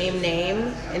the same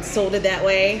name and sold it that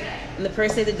way. And the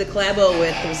person they did the collabo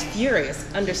with was furious,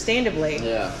 understandably.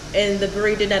 Yeah. And the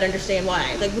brewery did not understand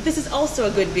why. Like, but this is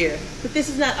also a good beer. But this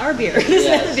is not our beer. This is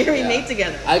not the beer we made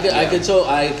together. I can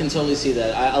totally see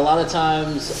that. A lot of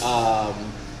times, I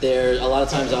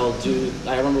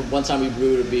remember one time we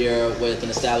brewed a beer with an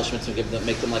establishment to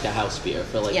make them like a house beer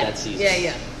for that season.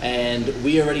 Yeah. And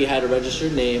we already had a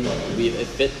registered name. It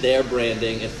fit their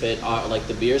branding. It fit our, like,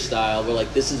 the beer style. We're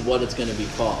like, this is what it's going to be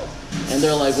called. And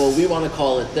they're like, well, we want to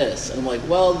call it this. And I'm like,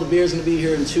 well, the beer's going to be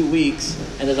here in 2 weeks,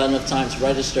 and there's not enough time to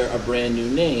register a brand new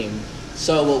name.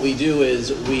 So what we do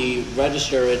is we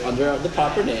register it under the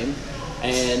proper name,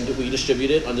 and we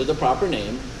distribute it under the proper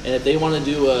name. And if they want to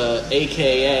do a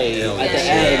AKA at the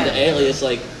end, the alias,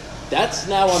 like, that's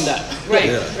now on them. Right.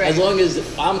 As long as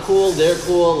I'm cool, they're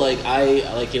cool.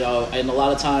 And a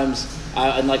lot of times,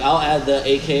 I'll add the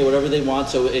AK, whatever they want,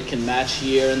 so it can match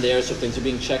here and there, so things are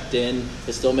being checked in.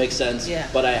 It still makes sense. Yeah.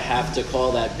 But I have to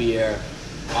call that beer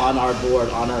on our board,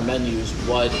 on our menus,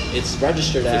 what it's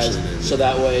registered as, so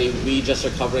that way we just are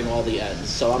covering all the ends.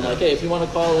 So I'm like, hey, if you want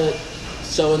to call it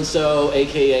so-and-so,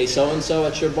 AKA so-and-so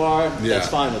at your bar, that's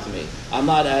fine with me. I'm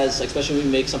not as, especially when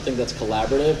we make something that's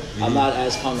collaborative, I'm not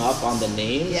as hung up on the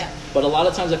names. Yeah. But a lot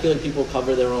of times I feel like people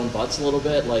cover their own butts a little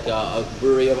bit. Like a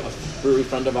brewery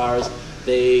friend of ours,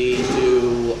 they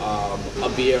do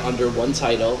a beer under one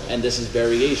title, and this is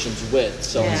variations with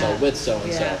so-and-so, with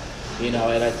so-and-so. Yeah. You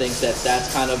know, and I think that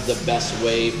that's kind of the best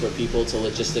way for people to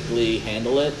logistically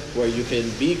handle it, where you can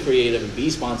be creative and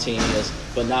be spontaneous,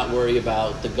 but not worry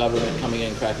about the government coming in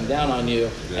and cracking down on you.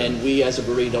 Yeah. And we as a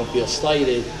brewery don't feel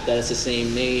slighted that it's the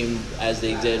same name as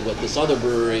they did with this other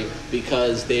brewery,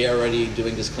 because they are already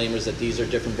doing disclaimers that these are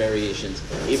different variations.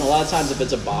 Even a lot of times if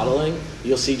it's a bottling,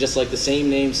 you'll see just like the same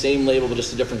name, same label, but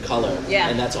just a different color. Yeah.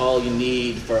 And that's all you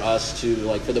need for us to,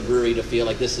 like, for the brewery to feel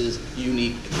like this is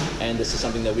unique and this is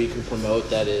something that we can promote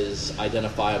that is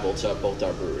identifiable to both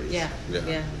our breweries. Yeah.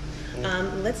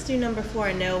 Let's do number 4.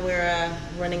 I know we're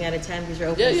running out of time because you're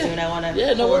opening soon. I want to.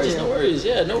 Yeah, no worries.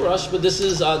 Yeah, no rush. But this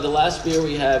is the last beer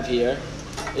we have here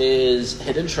is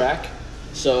Hidden Track.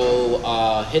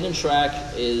 So Hidden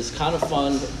Track is kind of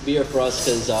fun beer for us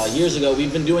because years ago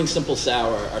we've been doing Simple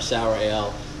Sour, our sour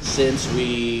ale, since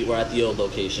we were at the old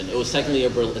location. It was technically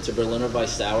it's a Berliner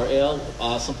Weiss sour ale,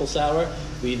 Simple Sour.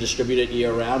 We distribute it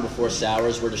year round before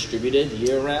sours were distributed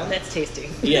year round. That's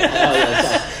tasty.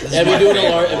 Yeah, and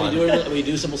we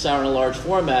do Simple Sour in a large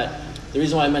format. The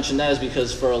reason why I mentioned that is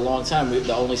because for a long time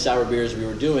the only sour beers we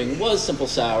were doing was Simple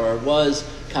Sour, was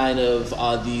kind of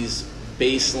these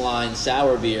baseline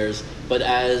sour beers. But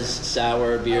as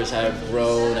sour beers have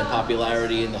grown in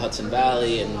popularity in the Hudson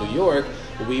Valley and New York,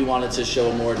 we wanted to show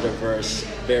a more diverse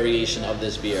variation of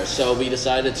this beer. So we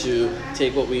decided to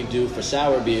take what we do for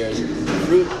sour beers,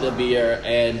 fruit the beer,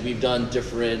 and we've done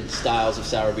different styles of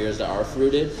sour beers that are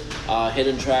fruited.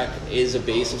 Hidden Track is a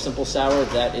base of Simple Sour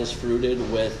that is fruited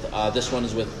with, this one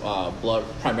is with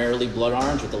primarily blood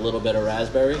orange with a little bit of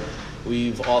raspberry.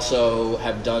 We've also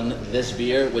have done this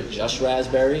beer with just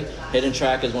raspberry. Hidden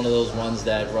Track is one of those ones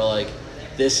that we're like,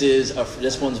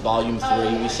 this one's volume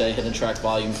 3. We say Hidden Track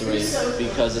volume 3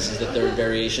 because this is the third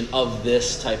variation of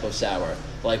this type of sour.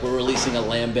 Like, we're releasing a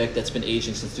lambic that's been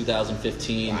aging since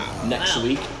 2015 next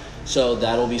week. So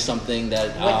that'll be something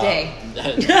that... What day?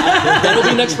 That'll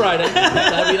be next Friday.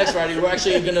 We're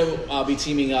actually going to be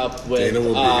teaming up with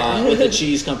the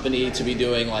cheese company to be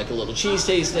doing like a little cheese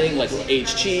tasting, like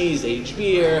aged cheese, aged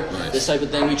beer, this type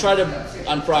of thing. We try to,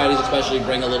 on Fridays especially,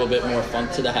 bring a little bit more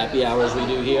funk to the happy hours we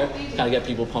do here, kind of get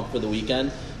people pumped for the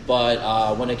weekend.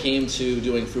 But when it came to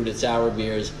doing fruited sour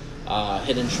beers,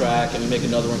 Hidden Track, and we make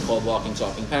another one called Walking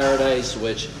Talking Paradise,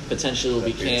 which potentially will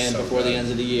be canned before the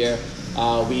end of the year.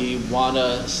 We want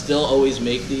to still always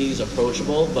make these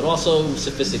approachable, but also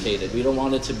sophisticated. We don't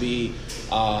want it to be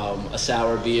a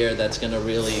sour beer that's going to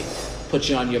really put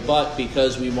you on your butt,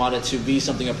 because we want it to be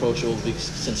something approachable, because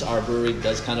since our brewery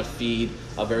does kind of feed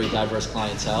a very diverse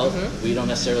clientele. We don't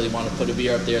necessarily want to put a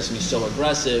beer up there so it's so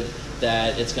aggressive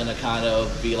that it's going to kind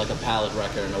of be like a palate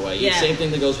wrecker in a way. Yeah. Same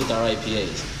thing that goes with our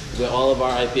IPAs. With all of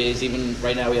our IPAs, even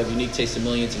right now we have Unique Taste of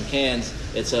Millions in cans.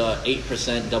 It's a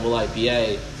 8% double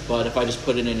IPA, but if I just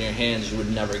put it in your hands, you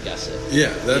would never guess it.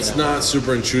 Yeah, that's not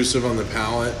super intrusive on the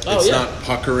palate. It's not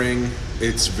puckering.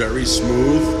 It's very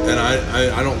smooth, and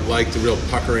I don't like the real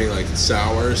puckering like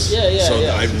sours.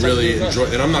 I really enjoy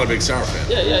it, and I'm not a big sour fan.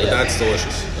 But that's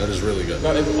delicious. That is really good.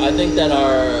 I think that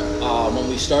our when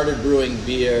we started brewing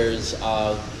beers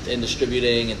and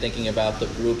distributing and thinking about the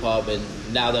brew pub, and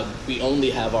now that we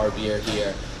only have our beer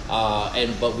here,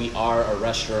 but we are a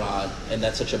restaurant, and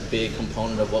that's such a big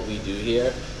component of what we do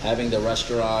here. Having the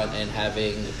restaurant and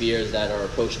having beers that are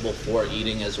approachable for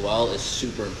eating as well is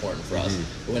super important for us.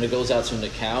 When it goes out to an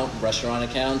account, restaurant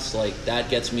accounts, like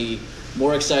that gets me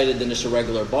more excited than just a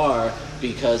regular bar,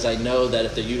 because I know that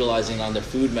if they're utilizing it on their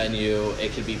food menu,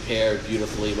 it could be paired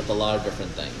beautifully with a lot of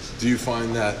different things. Do you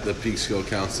find that the Peekskill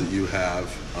accounts that you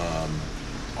have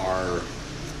are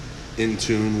in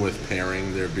tune with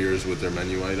pairing their beers with their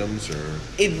menu items, or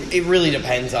it really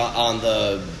depends on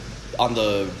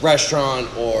the restaurant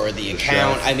or the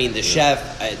account. Chef. I mean, the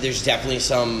chef. There's definitely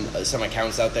some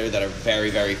accounts out there that are very,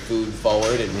 very food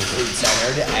forward and food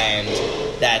centered, and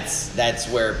that's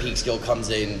where Peekskill comes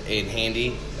in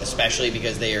handy, especially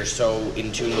because they are so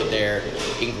in tune with their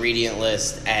ingredient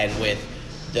list and with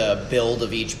the build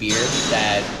of each beer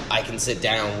that I can sit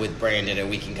down with Brandon and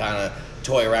we can kind of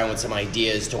toy around with some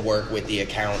ideas to work with the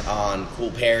account on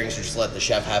cool pairings, or just let the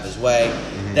chef have his way.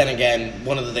 Then again,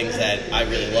 one of the things that I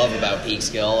really love about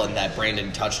Peekskill, and that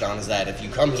Brandon touched on, is that if you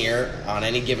come here on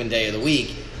any given day of the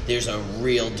week, there's a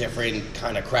real different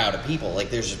kind of crowd of people.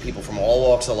 Like, there's just people from all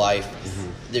walks of life.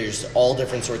 There's all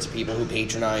different sorts of people who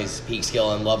patronize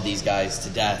Peekskill and love these guys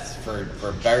to death for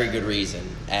very good reason.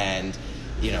 And,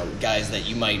 you know, guys that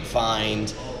you might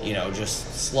find, you know,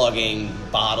 just slugging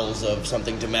bottles of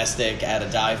something domestic at a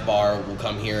dive bar will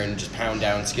come here and just pound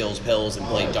down Skills pills and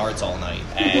play darts all night.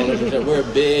 And we're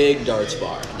a big darts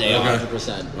bar. They are.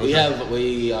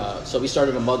 100%. So we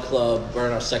started a mug club. We're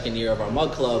in our second year of our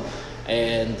mug club,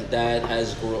 and that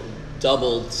has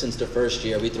doubled since the first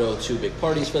year. We throw 2 big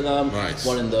parties for them. Nice.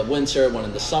 One in the winter, one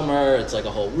in the summer. It's like a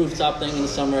whole rooftop thing in the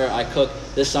summer.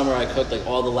 This summer I cooked like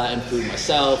all the Latin food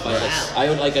myself.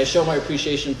 I show my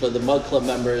appreciation for the Mug Club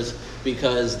members,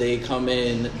 because they come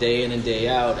in and day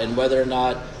out, and whether or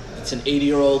not it's an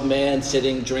 80-year-old man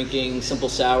sitting drinking simple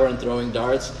sour and throwing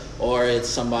darts, or it's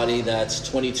somebody that's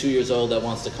 22 years old that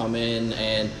wants to come in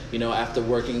and, you know, after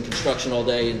working construction all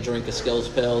day and drink a Skills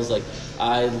pills, like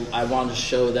I want to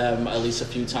show them at least a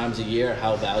few times a year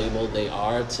how valuable they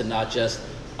are to not just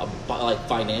like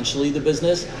financially the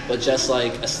business, but just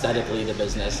like aesthetically the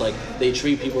business. Like, they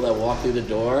treat people that walk through the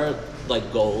door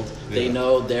like gold. They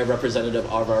know they're representative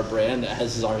of our brand,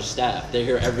 as is our staff. They're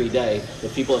here every day.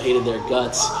 If people hated their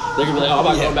guts, they're gonna be like, "Oh, I'm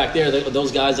not going back there. Those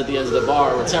guys at the end of the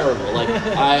bar were terrible." Like,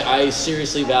 I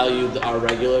seriously value our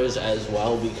regulars as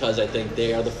well, because I think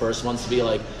they are the first ones to be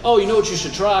like, "Oh, you know what you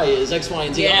should try is X, Y,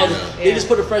 and Z." They just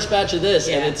put a fresh batch of this,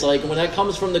 and it's like, when that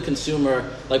comes from the consumer,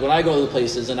 like when I go to the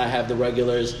places and I have the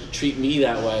regulars treat me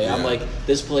that way, I'm like,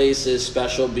 this place is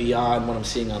special beyond what I'm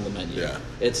seeing on the menu.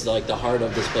 It's like the heart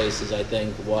of this place is, I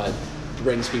think, what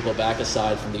brings people back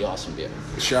aside from the awesome beer.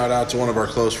 Shout out to one of our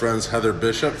close friends, Heather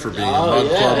Bishop, for being a Mug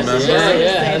Club member.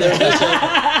 Heather Bishop.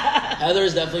 Heather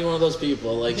is definitely one of those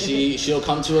people. Like, she'll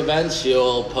come to events,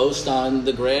 she'll post on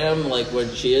the gram, like where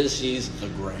she is. She's the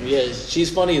gram. Yeah,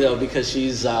 she's funny though, because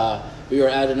she's. We were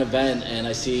at an event and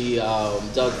I see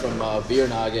Doug from Beer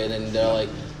Noggin, and they're like.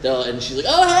 And she's like,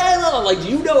 "Oh, hello!" Like, do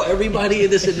you know everybody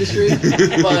in this industry?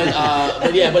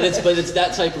 but it's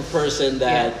that type of person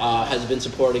that has been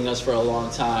supporting us for a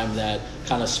long time, that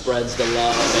kind of spreads the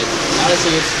love. And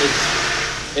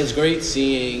honestly, it's great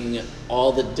seeing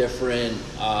all the different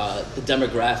the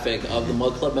demographic of the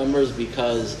Mug Club members,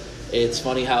 because it's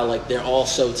funny how like they're all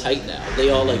so tight now. They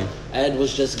all like Ed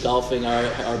was just golfing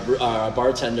our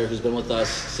bartender who's been with us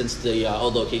since the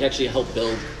old location. He actually helped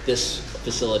build this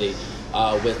facility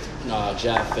with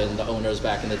Jeff and the owners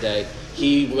back in the day.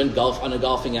 He went on a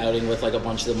golfing outing with like a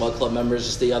bunch of the Mug Club members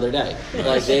just the other day.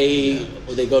 Like they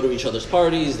go to each other's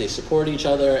parties, they support each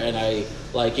other, and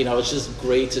it's just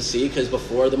great to see because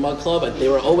before the Mug Club, they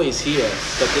were always here.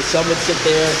 But some would sit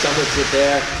there, some would sit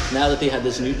there. Now that they had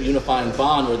this new unifying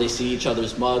bond where they see each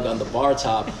other's mug on the bar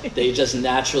top, they just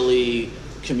naturally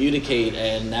communicate,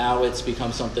 and now it's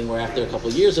become something where after a couple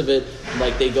of years of it,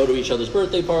 like they go to each other's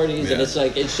birthday parties, and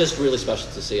it's just really special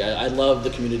to see. I love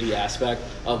the community aspect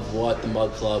of what the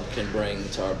Mug Club can bring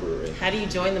to our brewery. How do you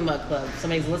join the Mug Club?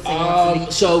 Somebody's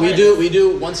listening. So we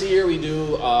do once a year. We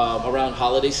do around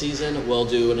holiday season. We'll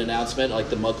do an announcement like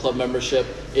the Mug Club membership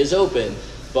is open.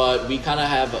 But we kind of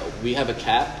have a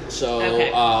cap. So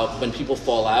when people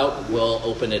fall out, we'll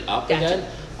open it up again.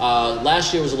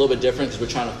 Last year was a little bit different because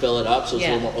we're trying to fill it up, so it's a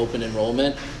little more open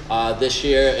enrollment. This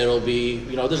year it'll be,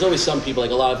 there's always some people,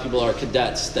 like a lot of people are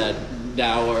cadets that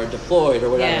now are deployed or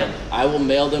whatever. Yeah. I will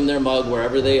mail them their mug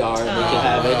wherever they are, and they can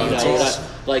have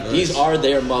it. These are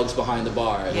their mugs behind the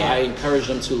bar, and I encourage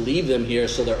them to leave them here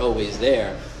so they're always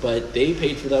there. But they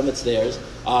paid for them; it's theirs.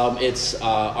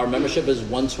 Our membership is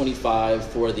 $125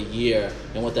 for the year,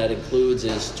 and what that includes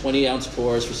is 20-ounce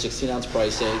pours for 16-ounce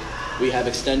pricing. We have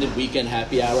extended weekend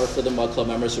happy hour for the Mug Club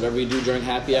members. So whatever you do during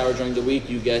happy hour during the week,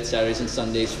 you get Saturdays and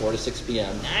Sundays, 4 to 6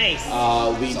 p.m. Nice.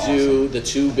 We do the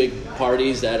two big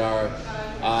parties that are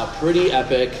pretty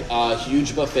epic,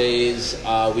 huge buffets.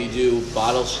 We do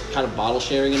bottle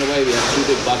sharing in a way. We have two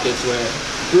big buckets where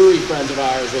brewery friends of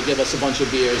ours will give us a bunch of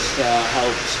beers to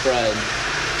help spread.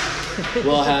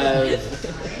 We'll have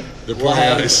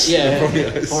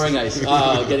pouring ice.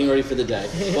 Getting ready for the day.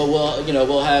 But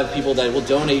we'll have people that will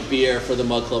donate beer for the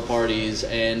Mug Club parties,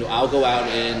 and I'll go out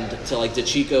to like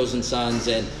DeChico's and Sons,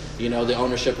 and the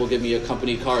ownership will give me a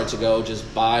company card to go just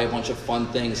buy a bunch of fun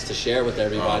things to share with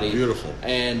everybody. Oh, beautiful.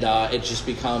 And it just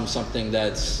becomes something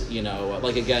that's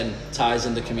again ties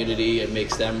in the community. It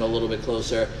makes them a little bit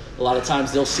closer. A lot of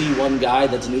times they'll see one guy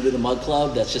that's new to the Mug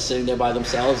Club that's just sitting there by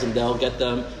themselves, and they'll get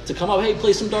them to come up, hey,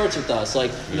 play some darts with us.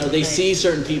 They see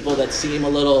certain people that seem a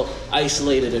little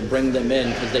isolated and bring them in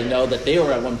because they know that they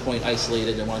were at one point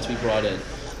isolated and wanted to be brought in.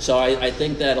 So I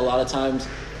think that a lot of times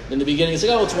in the beginning it's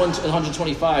like, it's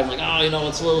 125. I'm like,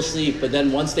 it's a little steep. But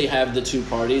then once they have the two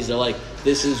parties, they're like,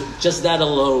 this is just that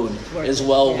alone is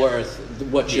well worth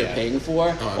what you're paying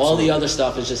for. All the other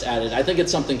stuff is just added. I think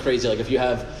it's something crazy. Like if you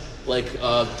have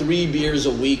 3 beers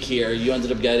a week here, you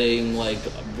ended up getting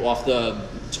off the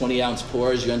 20-ounce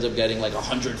pours, you end up getting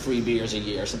 100 free beers a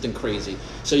year, something crazy.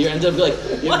 So you end up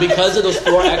because of those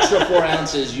 4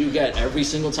 ounces you get every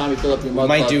single time you fill up your Mug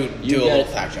Club. Do a little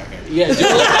fact checking. Yeah, do a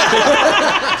little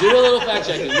fact checking. Do a little fact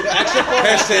checking. Extra 4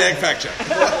 Hashtag fact check.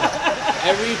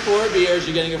 Every 4 beers,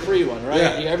 you're getting a free one, right?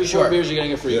 Yeah, every 4 beers, you're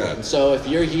getting a free one. So if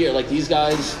you're here, these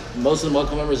guys, most of the Mug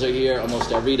Club members are here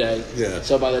almost every day. Yeah.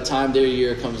 So by the time their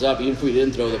year comes up, even if we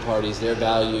didn't throw the parties, their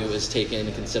value is taken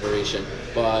into consideration.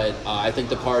 But I think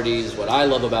the parties, what I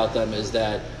love about them is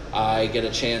that I get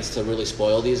a chance to really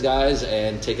spoil these guys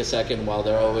and take a second while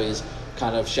they're always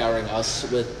kind of showering us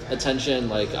with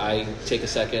attention. I take a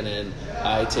second and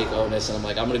I take onus, and I'm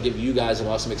like, I'm going to give you guys an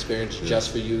awesome experience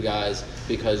just for you guys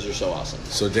because you're so awesome.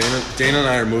 So Dana and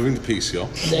I are moving to Peekskill.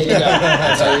 There you go.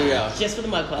 There you go. Just for the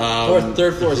Mug Club.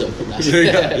 Third floor is open.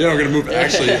 We're going to move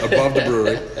actually above the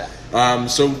brewery.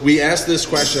 So we ask this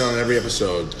question on every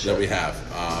episode that we have,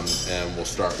 and we'll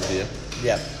start with you.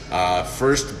 Yeah.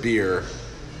 First beer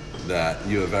that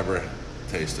you have ever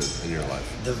tasted in your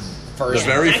life. The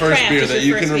very first beer that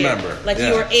you can remember.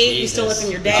 You were 8, you still lived in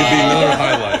your dad. It could be Miller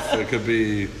High Life. It could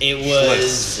be.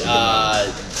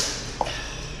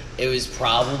 It was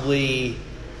probably,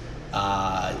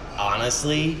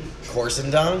 honestly, Corson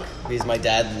Dunk, because my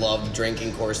dad loved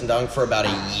drinking Corson Dunk for about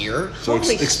a year. So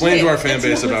explain to our fan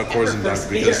base about Corson Dunk,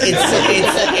 because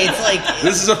it's like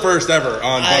this is a first ever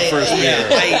on But First Beer.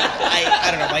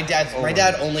 I don't know. My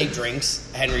dad only drinks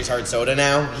Henry's Hard Soda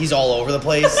now. He's all over the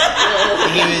place.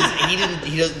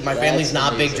 My family's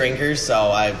not big drinkers,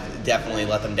 so I've definitely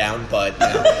let them down. But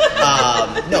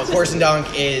no, Corson Dunk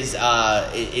is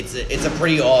it's a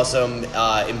pretty awesome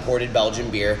imported Belgian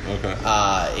beer. Okay.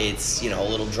 It's a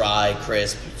little dry,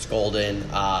 crisp, it's golden.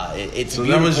 It's so a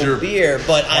beautiful beer,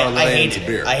 but I hated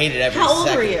it. I hated it every second. How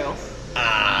old were you?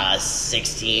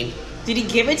 16. Did he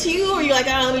give it to you, or you're like,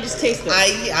 let me just taste it?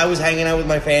 I was hanging out with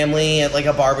my family at like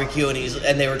a barbecue,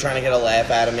 and they were trying to get a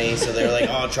laugh out of me, so they were like,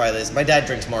 "Oh, try this." My dad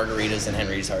drinks margaritas and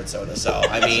Henry's hard soda, so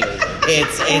I mean,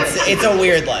 it's a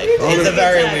weird life. It's a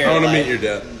very weird life. I want to meet your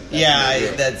dad. Yeah,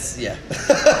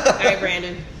 All right,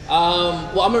 Brandon.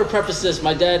 Well, I'm going to preface this.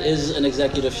 My dad is an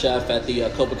executive chef at the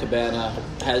Copacabana.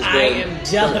 I am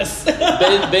jealous.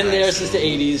 Been there since the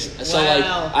 80s. So, like,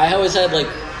 I always had, like,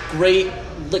 great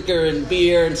liquor and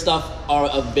beer and stuff are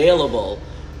available.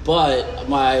 But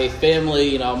my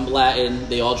family, I'm Latin,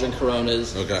 they all drink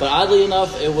Coronas. Okay. But oddly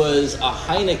enough, it was a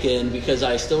Heineken, because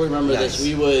I still remember this.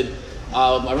 We would...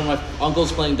 I remember my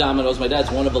uncle's playing dominoes. My dad's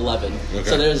one of 11. Okay.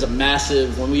 So there's a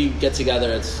massive, when we get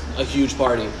together, it's a huge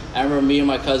party. I remember me and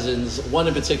my cousins, one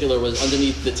in particular was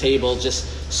underneath the table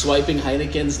just swiping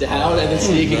Heinekens down and then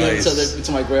sneaking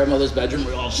into my grandmother's bedroom.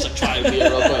 We all just like trying beer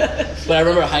real quick. But I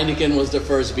remember Heineken was the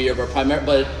first beer, but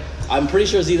I'm pretty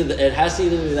sure it has to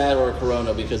either be that or a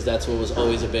Corona, because that's what was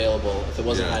always available. If it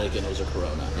wasn't Heineken, it was a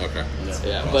Corona. Okay.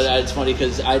 Yeah, awesome. But it's funny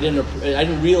because I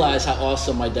didn't realize how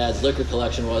awesome my dad's liquor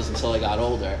collection was until I got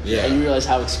older. Yeah. And you realize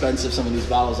how expensive some of these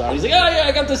bottles are. He's like, "Oh yeah,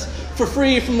 I got this for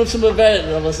free from some event."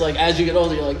 And I was like, as you get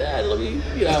older, you're like, "Dad, let me."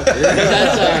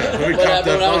 But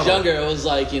when I was younger, it was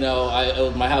like,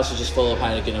 my house was just full of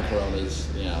Heineken and Coronas.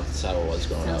 That's how it was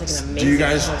growing up. Do you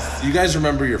guys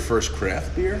remember your first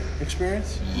craft beer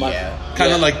experience?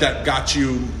 Kind of like that got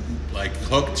you like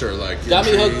hooked, or like got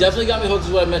me hooked. Definitely got me hooked,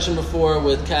 is what I mentioned before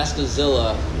with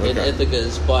Cascazilla in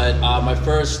Ithaca's. But my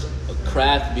first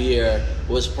craft beer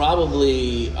was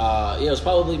probably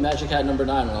Magic Hat No. 9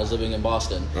 when I was living in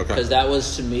Boston. Because that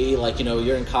was, to me, like,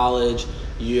 you're in college,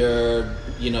 you're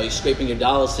scraping your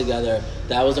dollars together.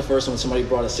 That was the first one. Somebody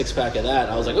brought a 6-pack of that.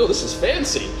 I was like, "Oh, this is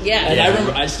fancy." Yeah. And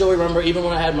I still remember, even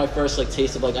when I had my first like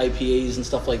taste of like IPAs and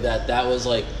stuff like that. That was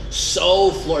like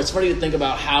so floral. It's funny to think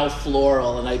about how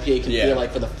floral an IPA can feel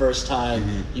like for the first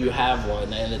time you have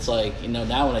one, and it's like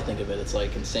now when I think of it, it's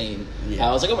like insane. Yeah.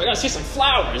 I was like, "Oh my god, it tastes like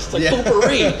flowers. It's like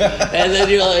potpourri." And then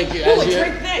you're like,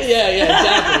 drink this.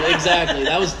 Yeah, exactly.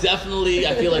 That was definitely.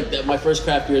 I feel like that my first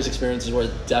craft beers experiences were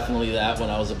definitely that when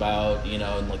I was about in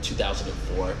like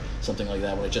 2004. Something like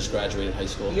that, when I just graduated high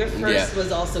school. Your first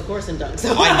was also Corson Dunk.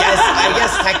 So I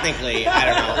guess technically, I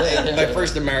don't know. My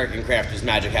first American craft was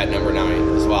Magic Hat No.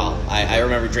 9 as well. I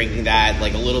remember drinking that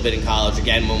like a little bit in college,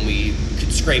 again when we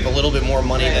could scrape a little bit more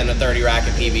money than a 30 rack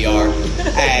of PBR.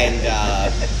 And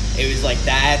it was like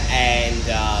that, and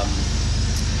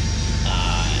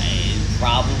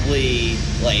probably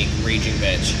like Raging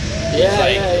Bitch.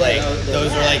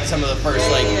 Those were like some of the first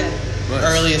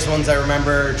earliest ones I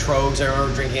remember. Trogs, I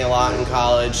remember drinking a lot in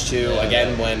college too.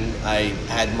 Again, when I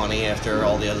had money after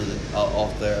all the other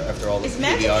after all the Is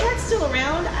Magic Hat still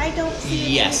around? I don't see it.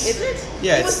 Yes. Is it?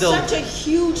 Yeah, it was such a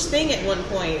huge thing at one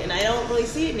point, and I don't really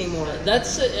see it anymore.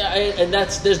 There's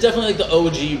definitely like the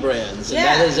OG brands. And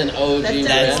that is an OG brand.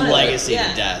 That's legacy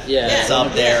to death. Yeah, it's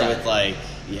up there with like.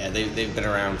 Yeah, they've been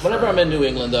around. Whenever I'm in New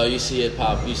England, though, you see it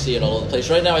pop. You see it all over the place.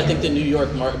 Right now, I think the New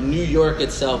York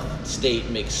itself state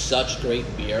makes such great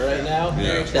beer right now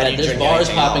that there's bars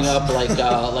popping up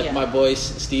like my boy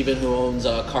Steven, who owns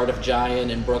Cardiff Giant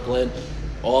in Brooklyn.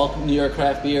 All New York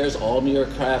craft beers, all New York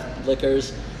craft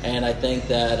liquors. And I think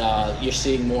that you're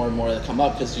seeing more and more that come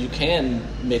up because you can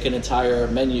make an entire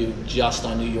menu just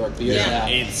on New York beers now.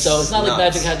 So it's not like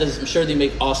Magic Hat does. I'm sure they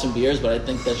make awesome beers, but I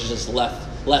think that's just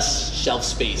less shelf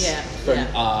space from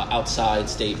outside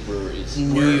state breweries.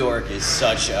 New York is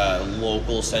such a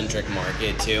local centric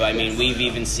market too. I mean, we've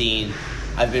even seen.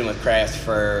 I've been with craft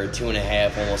for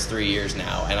 2.5, almost 3 years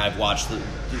now, and I've watched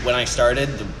when I started,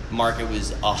 the market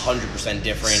was 100%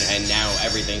 different, and now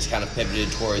everything's kind of pivoted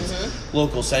towards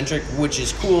local centric, which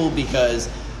is cool because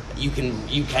you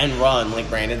can run, like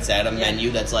Brandon said, a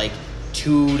menu that's like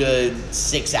 2 to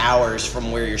 6 hours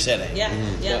from where you're sitting.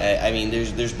 I mean,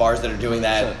 there's bars that are doing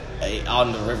that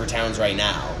on the river towns right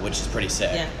now, which is pretty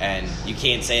sick. And you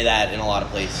can't say that in a lot of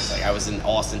places. Like I was in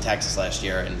Austin, Texas last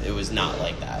year, and it was not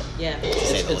like that.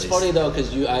 It's funny though,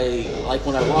 because I like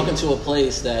when I walk into a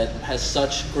place that has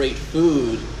such great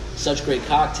food, such great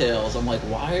cocktails, I'm like,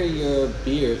 why are your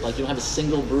beer, like you don't have a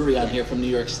single brewery on here from New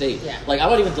York State? Like I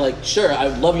wouldn't even sure,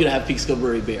 I'd love you to have Peekskill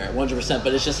Brewery beer, 100%,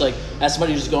 but it's just like, as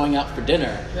somebody who's going out for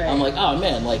dinner, I'm like, oh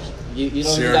man, like, you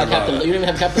don't even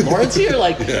have Captain Lawrence here?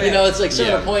 Like, it's like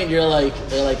certain point you're like,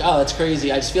 oh, that's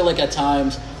crazy. I just feel like at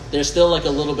times there's still like a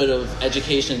little bit of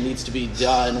education needs to be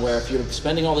done where if you're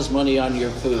spending all this money on your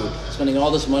food, spending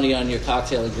all this money on your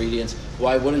cocktail ingredients,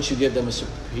 why wouldn't you give them a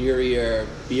superior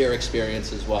beer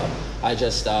experience as well? I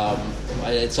just,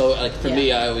 for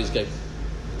me, I always get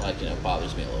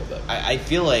bothers me a little bit. I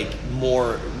feel like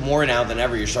more now than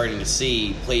ever, you're starting to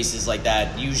see places like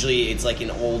that. Usually, it's like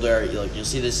in older, you'll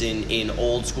see this in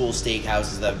old school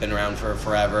steakhouses that have been around for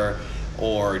forever,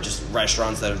 or just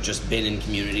restaurants that have just been in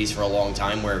communities for a long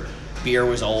time, where beer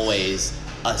was always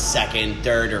a second,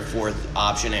 third, or fourth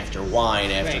option after wine,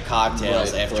 after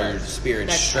cocktails, after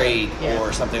spirits straight,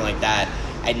 or something like that.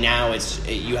 And now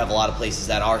you have a lot of places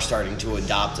that are starting to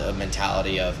adopt a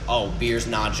mentality of, oh, beer's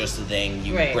not just a thing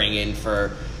you bring in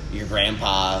for your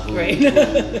grandpa who has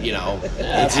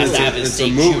to have his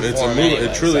steak shoot for him anyway.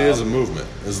 It truly is a movement.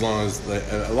 As long as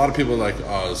a lot of people are like,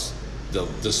 they'll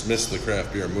dismiss the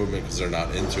craft beer movement because they're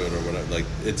not into it or whatever. Like,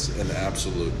 it's an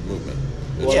absolute movement.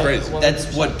 It's crazy.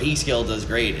 That's what Peekskill does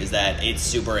great, is that it's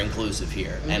super inclusive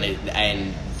here,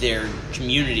 and their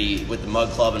community with the Mug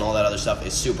Club and all that other stuff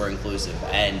is super inclusive,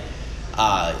 and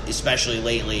especially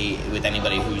lately with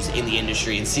anybody who's in the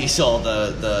industry and sees all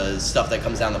the stuff that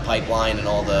comes down the pipeline and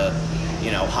all the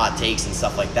hot takes and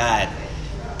stuff like that.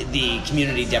 The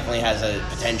community definitely has a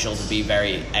potential to be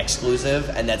very exclusive,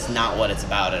 and that's not what it's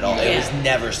about at all. It was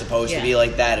never supposed to be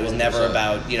like that. It was never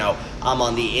about, I'm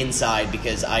on the inside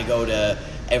because I go to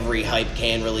every hype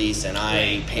can release and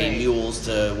I pay mules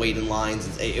to wait in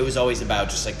lines. It was always about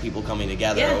just like people coming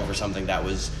together over something that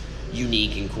was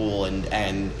unique and cool and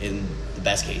in the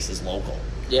best cases local.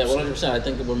 Yeah, 100%. I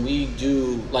think when we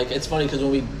do, it's funny because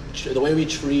the way we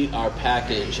treat our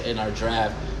package and our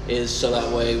draft is so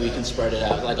that way we can spread it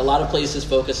out. Like, a lot of places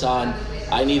focus on,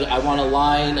 I want a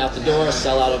line out the door,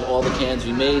 sell out of all the cans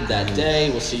we made that day,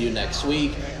 we'll see you next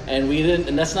week. And we didn't,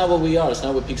 and that's not what we are. That's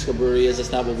not what Peekskill Brewery is.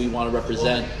 That's not what we want to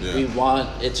represent. Yeah. We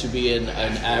want it to be an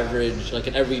average, like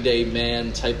an everyday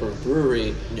man type of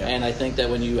brewery. Yeah. And I think that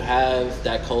when you have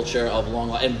that culture of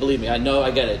long, and believe me,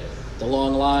 I get it. The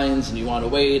long lines and you want to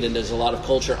wait, and there's a lot of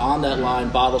culture on that line,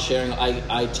 bottle sharing.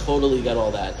 I totally get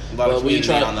all that. But we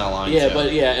try on that line. Yeah,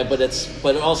 too.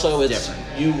 but also it's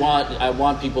different. I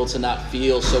want people to not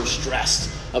feel so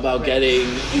stressed about getting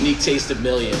unique taste of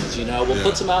millions. We'll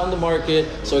put some out in the market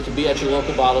so it can be at your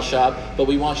local bottle shop, but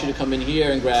we want you to come in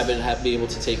here and grab it and be able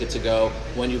to take it to go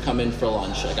when you come in for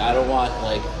lunch. Like, I don't want,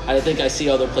 I think I see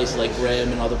other places like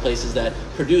Grimm and other places that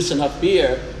produce enough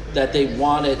beer that they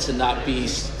want it to not be,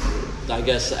 I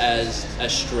guess, as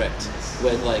strict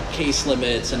with case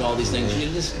limits and all these things. You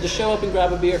just show up and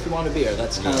grab a beer if you want a beer.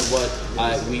 That's kind of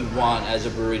what we want as a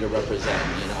brewery to represent,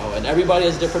 And everybody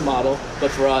has a different model,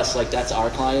 but for us, that's our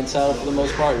clientele for the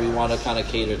most part. We want to kind of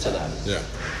cater to them. Yeah.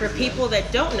 For people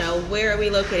that don't know, where are we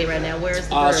located right now? Where is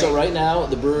the brewery? So right now,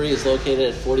 the brewery is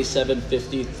located at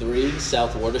 4753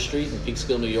 South Water Street in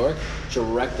Peekskill, New York,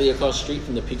 directly across the street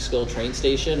from the Peekskill train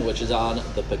station, which is on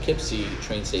the Poughkeepsie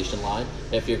train station line.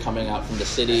 If you're coming out from the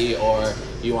city or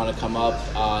you want to come up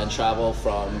and travel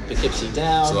from Poughkeepsie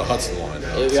down. So the Hudson line.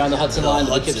 If you're on the Hudson line,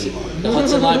 the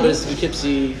Hudson line, but it's the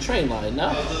Poughkeepsie train line,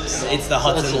 no? It's the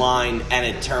Hudson line, and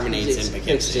it terminates in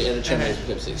Poughkeepsie. And it terminates in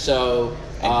Poughkeepsie. So,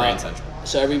 and Grand Central.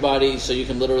 So you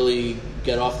can literally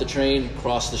get off the train,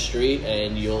 cross the street,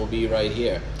 and you'll be right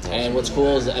here. And what's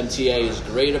cool is the MTA is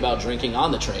great about drinking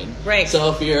on the train. Right.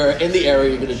 So if you're in the area,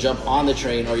 you're going to jump on the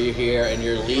train, or you're here and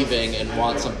you're leaving and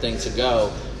want something to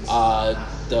go.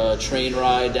 The train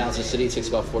ride down to the city takes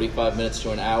about 45 minutes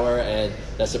to an hour, and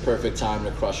that's the perfect time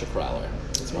to crush a crowler.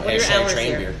 What are your hours train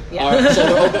here? beer. Yeah.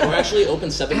 So we're actually open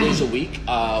 7 days a week.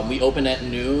 We open at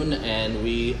noon, and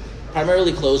we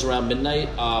primarily close around midnight.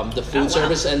 The food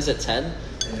service ends at 10,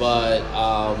 but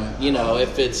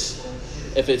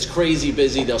if it's crazy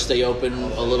busy, they'll stay open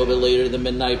a little bit later than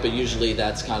midnight. But usually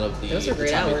that's kind of Those are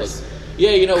great hours.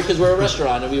 Yeah, because we're a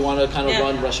restaurant and we want to kind of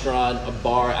run restaurant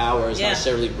bar hours, not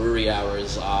necessarily brewery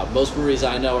hours. Most breweries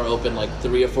I know are open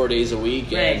 3 or 4 days a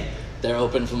week, and they're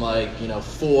open from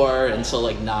 4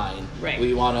 until 9. Right.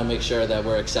 We want to make sure that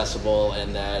we're accessible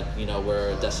and that we're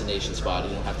a destination spot.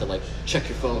 You don't have to check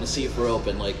your phone to see if we're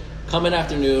open. Come in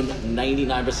afternoon,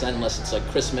 99% unless it's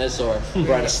Christmas or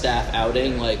we're at a staff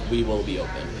outing. We will be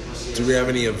open. Do we have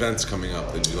any events coming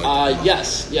up that you like?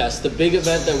 Yes. The big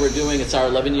event that we're doing, it's our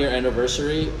 11-year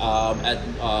anniversary on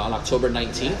October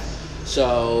 19th.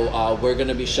 So we're going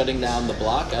to be shutting down the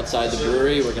block outside the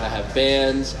brewery. We're going to have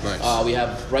bands. Nice. We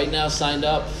have right now signed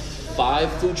up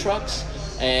 5 food trucks,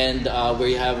 and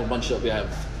we have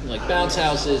bounce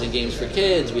houses and games for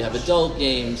kids. We have adult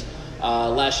games.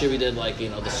 Last year we did the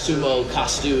sumo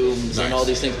costumes and all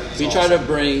these things. We try to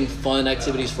bring fun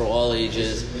activities for all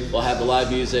ages. We'll have the live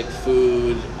music,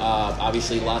 food,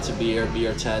 obviously lots of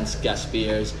beer tents, guest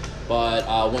beers.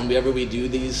 But whenever we do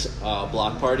these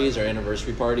block parties or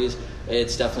anniversary parties,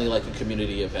 it's definitely like a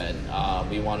community event.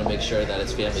 We want to make sure that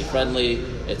it's family friendly.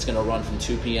 It's going to run from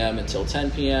 2 p.m. until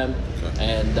 10 p.m. Okay.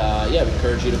 And yeah, we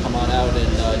encourage you to come on out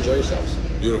and enjoy yourselves.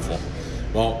 Beautiful.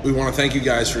 Well, we want to thank you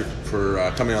guys for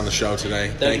coming on the show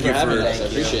today. Thank you for having us. I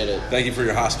appreciate it. Thank you for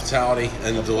your hospitality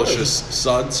and the delicious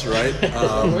suds, right?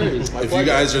 If you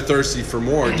guys are thirsty for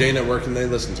more, Dana, where can they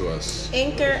listen to us?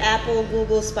 Anchor, Apple,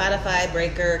 Google, Spotify,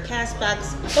 Breaker,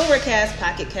 CastBox, Overcast,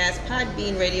 Pocket Cast,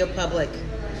 Podbean, Radio Public.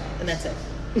 And that's it.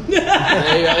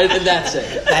 There you go. And that's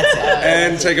it. That's it.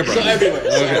 And take a break. So everywhere.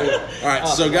 Okay. All right.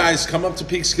 So guys, come up to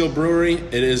Peekskill Brewery.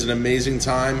 It is an amazing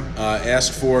time.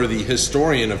 Ask for the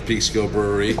historian of Peekskill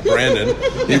Brewery, Brandon.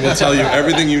 He will tell you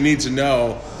everything you need to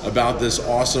know about this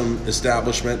awesome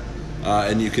establishment,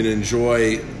 and you can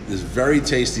enjoy these very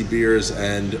tasty beers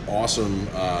and awesome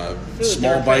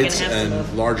small bites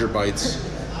and larger bites,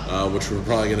 which we're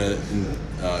probably going to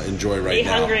enjoy right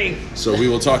now. Hungry. So we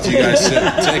will talk to you guys soon.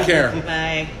 Take care.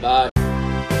 Bye. Bye.